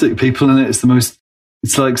fantastic people in it.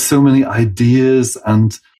 It's like so many ideas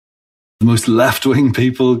and the most left-wing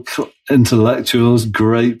people, intellectuals,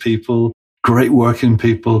 great people, great working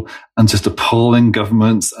people, and just appalling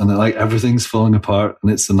governments. And like everything's falling apart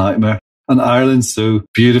and it's a nightmare. And Ireland's so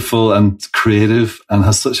beautiful and creative and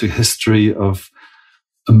has such a history of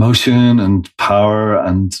emotion and power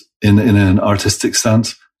and in an artistic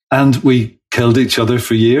sense. And we killed each other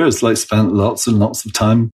for years, like spent lots and lots of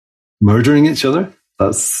time murdering each other.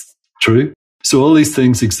 That's true. So all these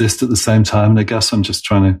things exist at the same time. And I guess I'm just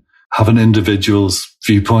trying to have an individual's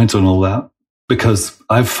viewpoint on all that because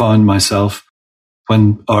I've found myself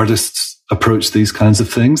when artists approach these kinds of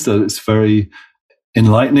things that it's very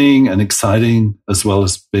enlightening and exciting as well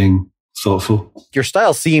as being thoughtful. Your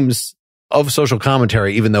style seems of social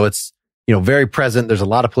commentary, even though it's, very present. There's a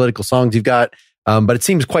lot of political songs you've got, but it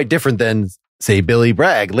seems quite different than, say, Billy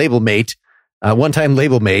Bragg, label mate, one-time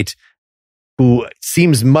label mate, who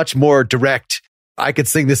seems much more direct. I could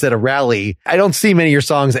sing this at a rally. I don't see many of your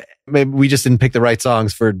songs. Maybe we just didn't pick the right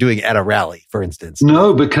songs for doing at a rally, for instance.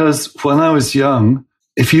 No, because when I was young,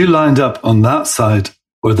 if you lined up on that side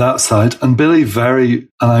or that side. And Billy and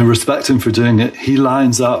I respect him for doing it, he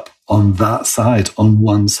lines up on that side, on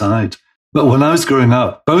one side. But when I was growing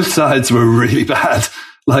up, both sides were really bad.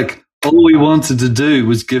 Like, all we wanted to do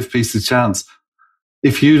was give peace a chance.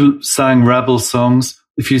 If you sang rebel songs,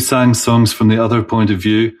 if you sang songs from the other point of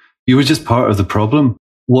view, you were just part of the problem.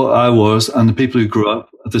 What I was, and the people who grew up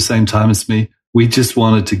at the same time as me, we just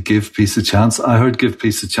wanted to give peace a chance. I heard Give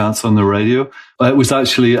Peace a Chance on the radio. It was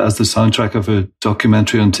actually as the soundtrack of a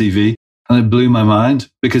documentary on TV, and it blew my mind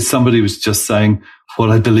because somebody was just saying what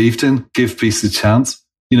I believed in, give peace a chance.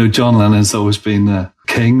 You know, John Lennon's always been the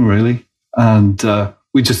king, really, and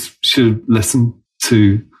we just should listen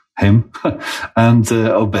to him and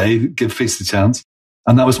obey, give peace a chance.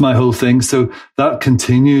 And that was my whole thing. So that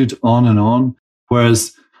continued on,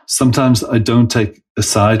 whereas sometimes I don't take a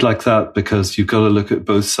side like that because you've got to look at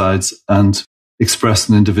both sides and express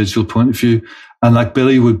an individual point of view. And like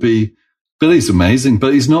Billy's amazing,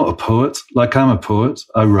 but he's not a poet. Like I'm a poet.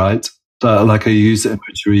 I write, like I use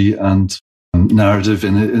imagery and narrative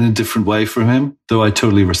in a different way from him, though I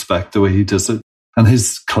totally respect the way he does it. And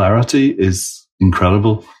his clarity is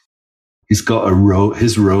incredible. He's got a role.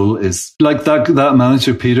 His role is like that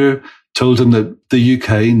manager, Peter, told him that the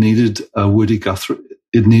UK needed a Woody Guthrie.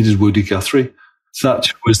 It needed Woody Guthrie.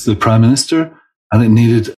 Thatcher was the prime minister and it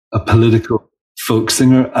needed a political folk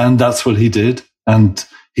singer. And that's what he did. And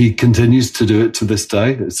he continues to do it to this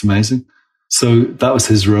day. It's amazing. So that was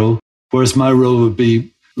his role. Whereas my role would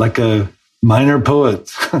be like a minor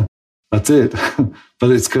poet. That's it.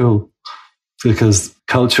 But it's cool because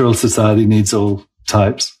cultural society needs all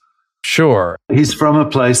types. Sure. He's from a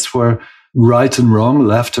place where right and wrong,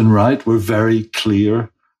 left and right were very clear,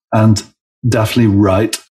 and definitely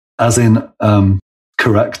right, as in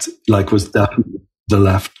correct, like was definitely the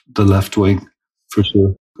left wing for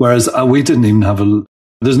sure. Whereas we didn't even have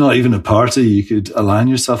there's not even a party you could align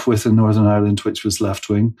yourself with in Northern Ireland, which was left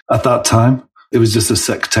wing at that time. It was just a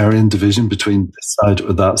sectarian division between this side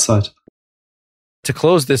or that side. To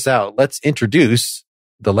close this out, let's introduce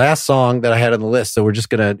the last song that I had on the list. So we're just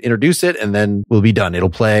going to introduce it and then we'll be done.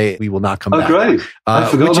 It'll play. We will not come back. Oh, great. I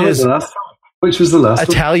forgot about the last one. Which was the last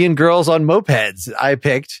one? Italian Girls on Mopeds. I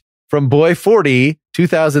picked from Boy 40,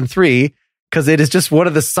 2003, because it is just one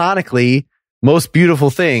of the sonically most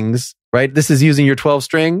beautiful things, right? This is using your 12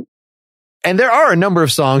 string. And there are a number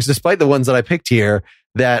of songs, despite the ones that I picked here,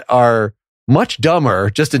 that are much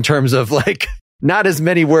dumber, just in terms of like not as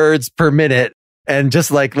many words per minute. And just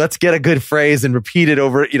like, let's get a good phrase and repeat it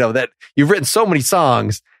over, that you've written so many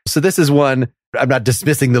songs. So this is one, I'm not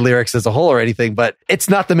dismissing the lyrics as a whole or anything, but it's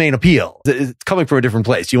not the main appeal. It's coming from a different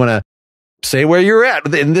place. You want to say where you're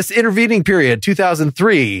at in this intervening period,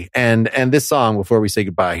 2003, and this song before we say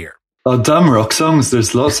goodbye here. Oh, damn rock songs.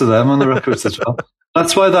 There's lots of them on the records as well.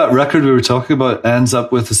 That's why that record we were talking about ends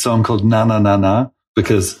up with a song called Na Na Na Na,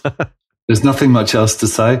 because there's nothing much else to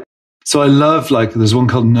say. So I love, there's one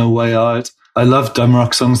called No Way Out. I love dumb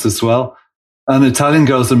rock songs as well. And Italian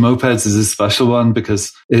Girls and Mopeds is a special one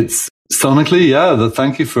because it's sonically,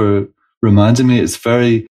 thank you for reminding me. It's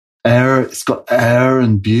it's got air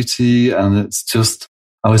and beauty. And it's just,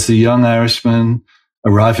 I was a young Irishman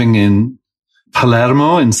arriving in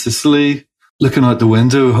Palermo in Sicily, looking out the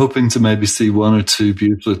window, hoping to maybe see one or two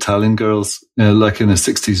beautiful Italian girls, like in a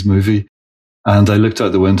 60s movie. And I looked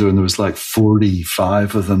out the window and there was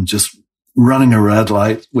 45 of them just running a red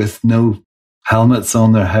light with no helmets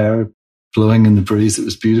on their hair, blowing in the breeze. It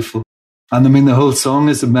was beautiful. And I mean, the whole song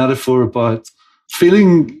is a metaphor about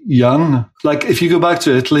feeling young. Like if you go back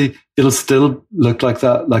to Italy, it'll still look like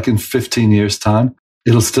that. Like in 15 years' time,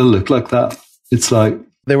 it'll still look like that. It's like...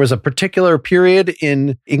 There was a particular period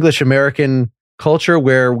in English American culture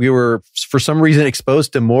where we were, for some reason,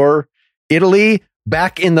 exposed to more Italy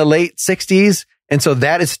back in the late 60s. And so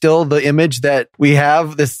that is still the image that we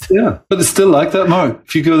have. Yeah, but it's still like that, Mark.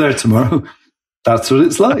 If you go there tomorrow, that's what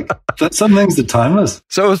it's like. Some things are timeless.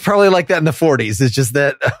 So it was probably like that in the 40s. It's just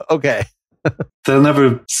that, okay. They'll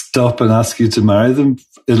never stop and ask you to marry them.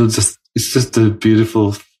 It's just a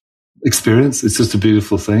beautiful experience. It's just a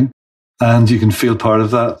beautiful thing. And you can feel part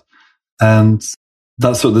of that. And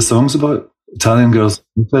that's what the song's about. Italian Girls,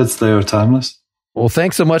 they are timeless. Well,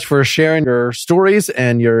 thanks so much for sharing your stories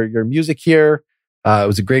and your music here. It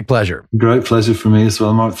was a great pleasure. Great pleasure for me as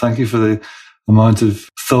well, Mark. Thank you for the amount of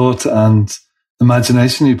thought and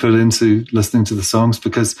imagination you put into listening to the songs,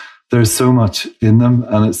 because there's so much in them,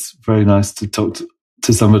 and it's very nice to talk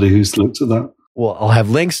to somebody who's looked at that. Well, I'll have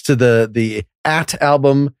links to the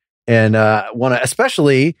album, and want to,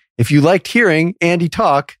 especially if you liked hearing Andy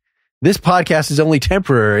talk, this podcast is only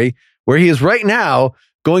temporary, where he is right now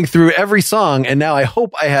going through every song. And now I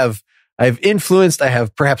hope I have I've influenced, I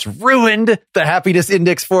have perhaps ruined the happiness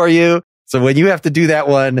index for you. So when you have to do that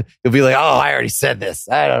one, you'll be like, oh, I already said this.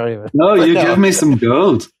 I don't even. No, you give me some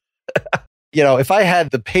gold. You know, if I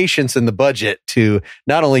had the patience and the budget to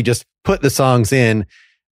not only just put the songs in,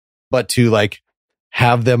 but to like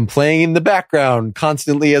have them playing in the background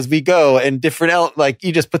constantly as we go and different, like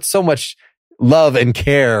you just put so much love and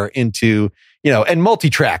care into, you know, and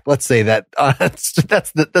multi-track. Let's say that that's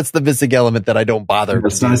the missing element that I don't bother.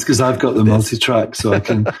 That's nice because I've got the multi-track, so I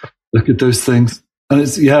can look at those things. And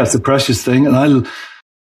it's a precious thing. And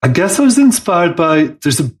I guess I was inspired by,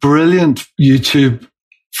 there's a brilliant YouTube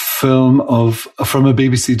film from a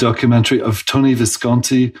BBC documentary of Tony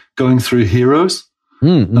Visconti going through Heroes.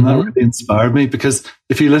 Mm-hmm. And that really inspired me because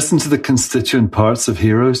if you listen to the constituent parts of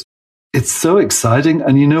Heroes, it's so exciting.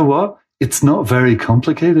 And you know what? It's not very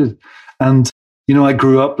complicated. And, you know, I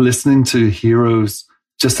grew up listening to Heroes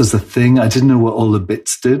just as a thing. I didn't know what all the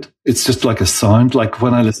bits did. It's just like a sound. Like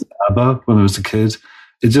when I listened to ABBA when I was a kid,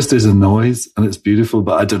 it just is a noise and it's beautiful,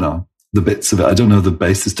 but I don't know the bits of it. I don't know the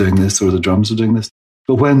bass is doing this or the drums are doing this.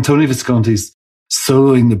 But when Tony Visconti's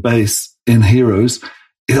soloing the bass in Heroes,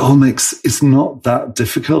 it's not that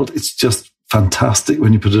difficult. It's just fantastic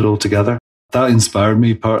when you put it all together. That inspired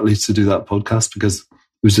me partly to do that podcast because it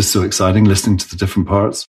was just so exciting listening to the different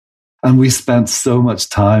parts. And we spent so much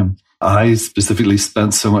time. I specifically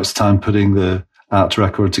spent so much time putting the AT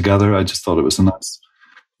record together. I just thought it was a nice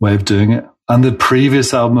way of doing it. And the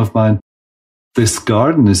previous album of mine, This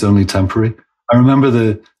Garden Is Only Temporary. I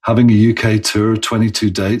remember having a UK tour, 22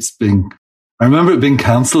 dates I remember it being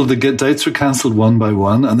cancelled. The dates were cancelled one by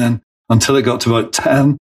one, and then until it got to about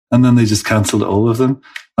 10, and then they just cancelled all of them.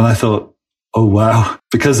 And I thought, oh wow,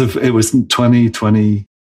 because it was 2020.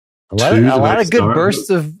 A lot of good bursts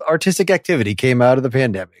of artistic activity came out of the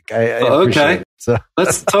pandemic. I appreciate it. So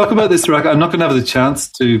let's talk about this record. I'm not going to have the chance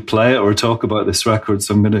to play it or talk about this record,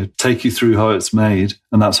 so I'm going to take you through how it's made,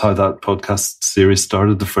 and that's how that podcast series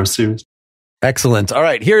started, the first series. Excellent. All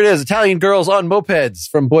right, here it is. Italian Girls on Mopeds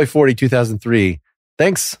from Boy 40 2003.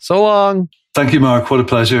 Thanks. So long. Thank you, Mark. What a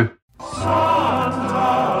pleasure.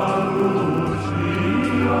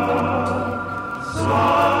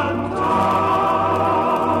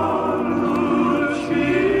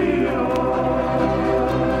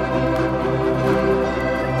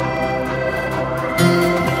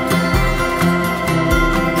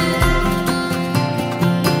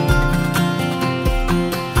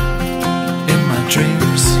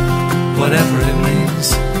 Whatever it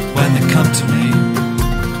means, when they come to me,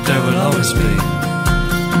 there will always be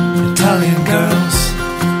Italian girls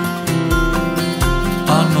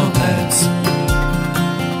on mopeds.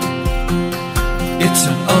 It's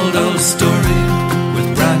an old story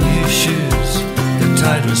with brand new shoes. The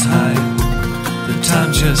tide was high, the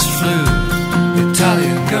time just flew.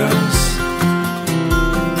 Italian girls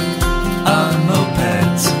on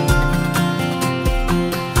mopeds.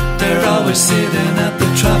 They're always sitting at the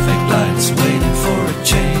traffic lights, waiting for a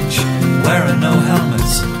change, wearing no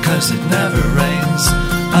helmets, 'cause it never rains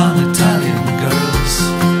on Italian girls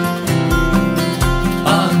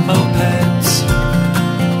on mopeds.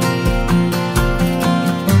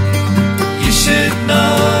 You should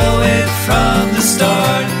know it from the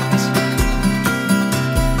start.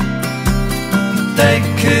 They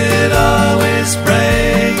could always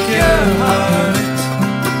break your heart.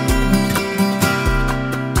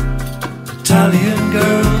 Italian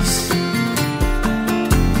girls,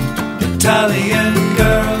 Italian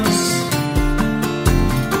girls,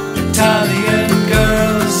 Italian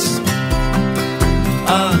girls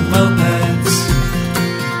on mopeds.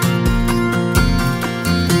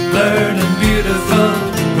 Blurred and beautiful,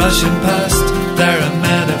 rushing past, they're a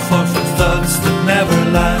metaphor for thoughts that never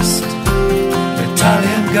last.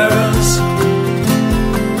 Italian girls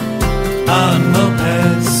on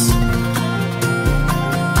mopeds.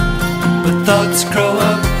 But thoughts grow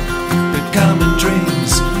up, becoming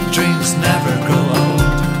dreams. Dreams never grow old.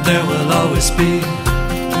 There will always be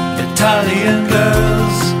Italian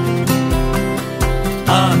girls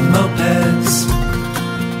on mopeds.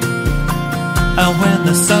 And when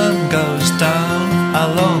the sun goes down, I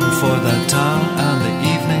long for that town and the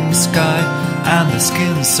evening sky and the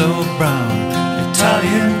skin so brown.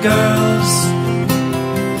 Italian girls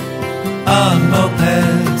on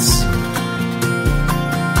mopeds.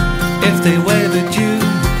 If they wave at you,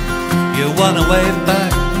 you wanna wave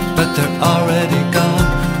back, but they're already gone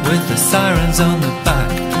with the sirens on the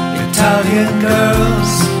back. Italian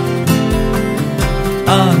girls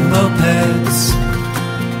on mopeds.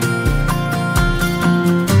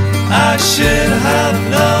 I should have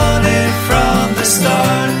known it from the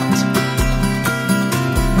start.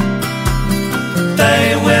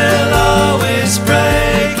 They will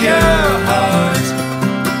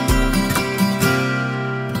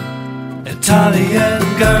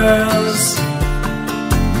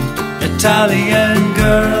Italian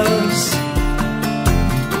girls,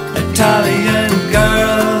 Italian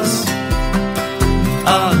girls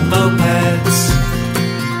on mopeds.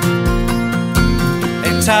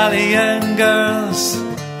 Italian girls,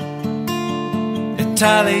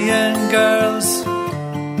 Italian girls,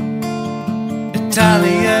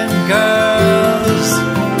 Italian girls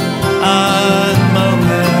on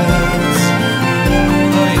mopeds. Oh, yeah.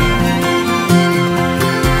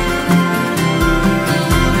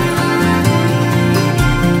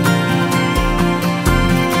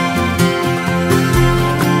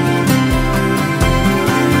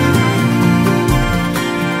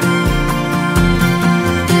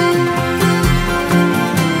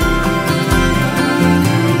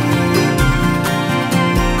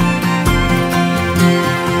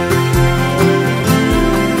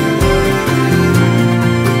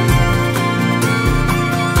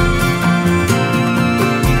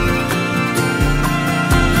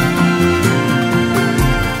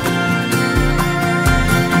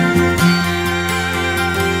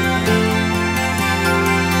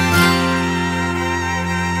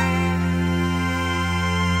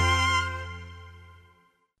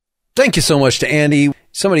 Thank you so much to Andy,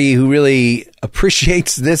 somebody who really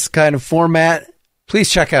appreciates this kind of format. Please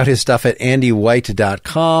check out his stuff at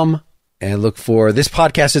andywhite.com and look for This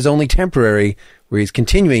Podcast Is Only Temporary, where he's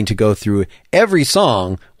continuing to go through every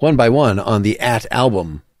song one by one on the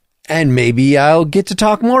album. And maybe I'll get to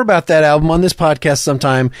talk more about that album on this podcast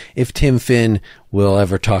sometime if Tim Finn will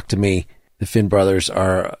ever talk to me. The Finn brothers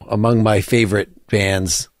are among my favorite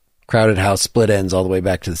bands. Crowded House, Split Enz, all the way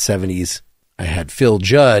back to the 70s. I had Phil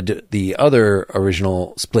Judd, the other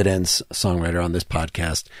original Split Enz songwriter, on this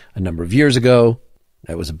podcast a number of years ago.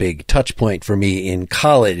 That was a big touch point for me in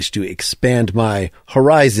college to expand my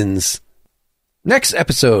horizons. Next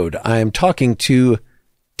episode, I'm talking to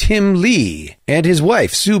Tim Lee and his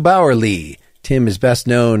wife, Sue Bauer Lee. Tim is best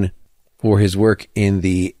known for his work in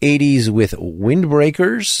the 80s with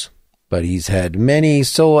Windbreakers, but he's had many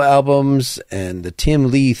solo albums and the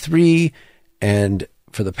Tim Lee 3, and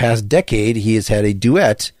for the past decade, he has had a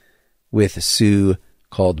duet with Sue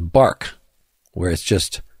called Bark, where it's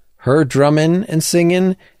just her drumming and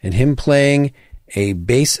singing and him playing a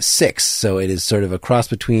bass 6. So it is sort of a cross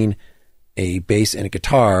between a bass and a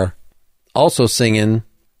guitar, also singing,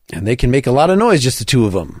 and they can make a lot of noise, just the two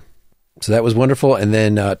of them. So that was wonderful. And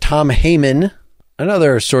then Tom Heyman,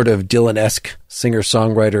 another sort of Dylan-esque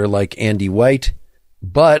singer-songwriter like Andy White,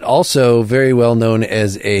 but also very well known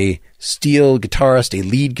as a steel guitarist, a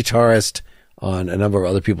lead guitarist on a number of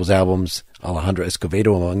other people's albums, Alejandro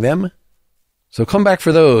Escovedo among them. So come back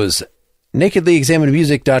for those.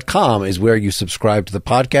 NakedlyExaminedMusic.com is where you subscribe to the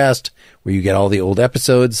podcast, where you get all the old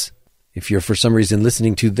episodes. If you're for some reason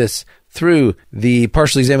listening to this through the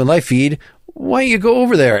Partially Examined Life feed, why don't you go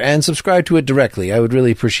over there and subscribe to it directly? I would really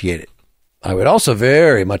appreciate it. I would also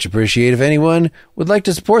very much appreciate if anyone would like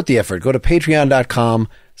to support the effort. Go to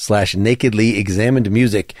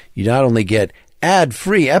patreon.com/nakedlyexaminedmusic. You not only get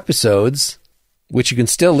ad-free episodes, which you can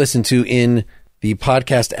still listen to in the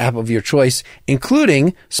podcast app of your choice,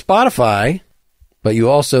 including Spotify, but you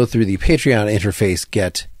also, through the Patreon interface,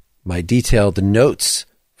 get my detailed notes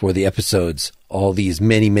for the episodes, all these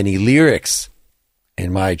many, many lyrics,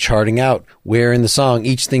 and my charting out where in the song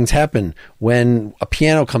each thing's happen, when a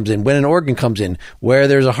piano comes in, when an organ comes in, where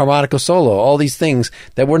there's a harmonica solo, all these things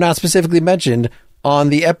that were not specifically mentioned on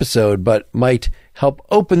the episode, but might help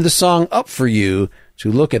open the song up for you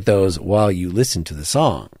to look at those while you listen to the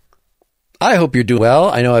song. I hope you're doing well.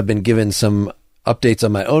 I know I've been given some updates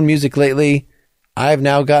on my own music lately. I've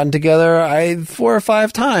now gotten together 4 or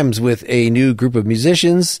 5 times with a new group of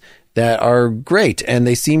musicians that are great, and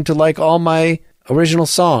they seem to like all my original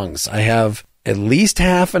songs. I have at least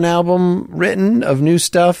half an album written of new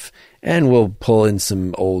stuff, and we'll pull in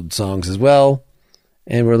some old songs as well.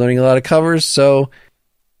 And we're learning a lot of covers, so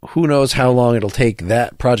who knows how long it'll take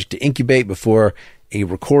that project to incubate before a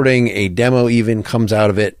recording, a demo even, comes out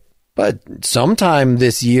of it. But sometime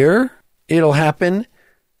this year, it'll happen.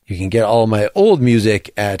 You can get all my old music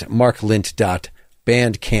at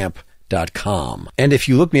marklint.bandcamp.com. And if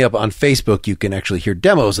you look me up on Facebook, you can actually hear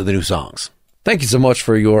demos of the new songs. Thank you so much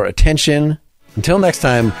for your attention. Until next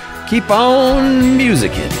time, keep on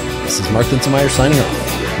musicking. This is Mark Linsenmayer signing off.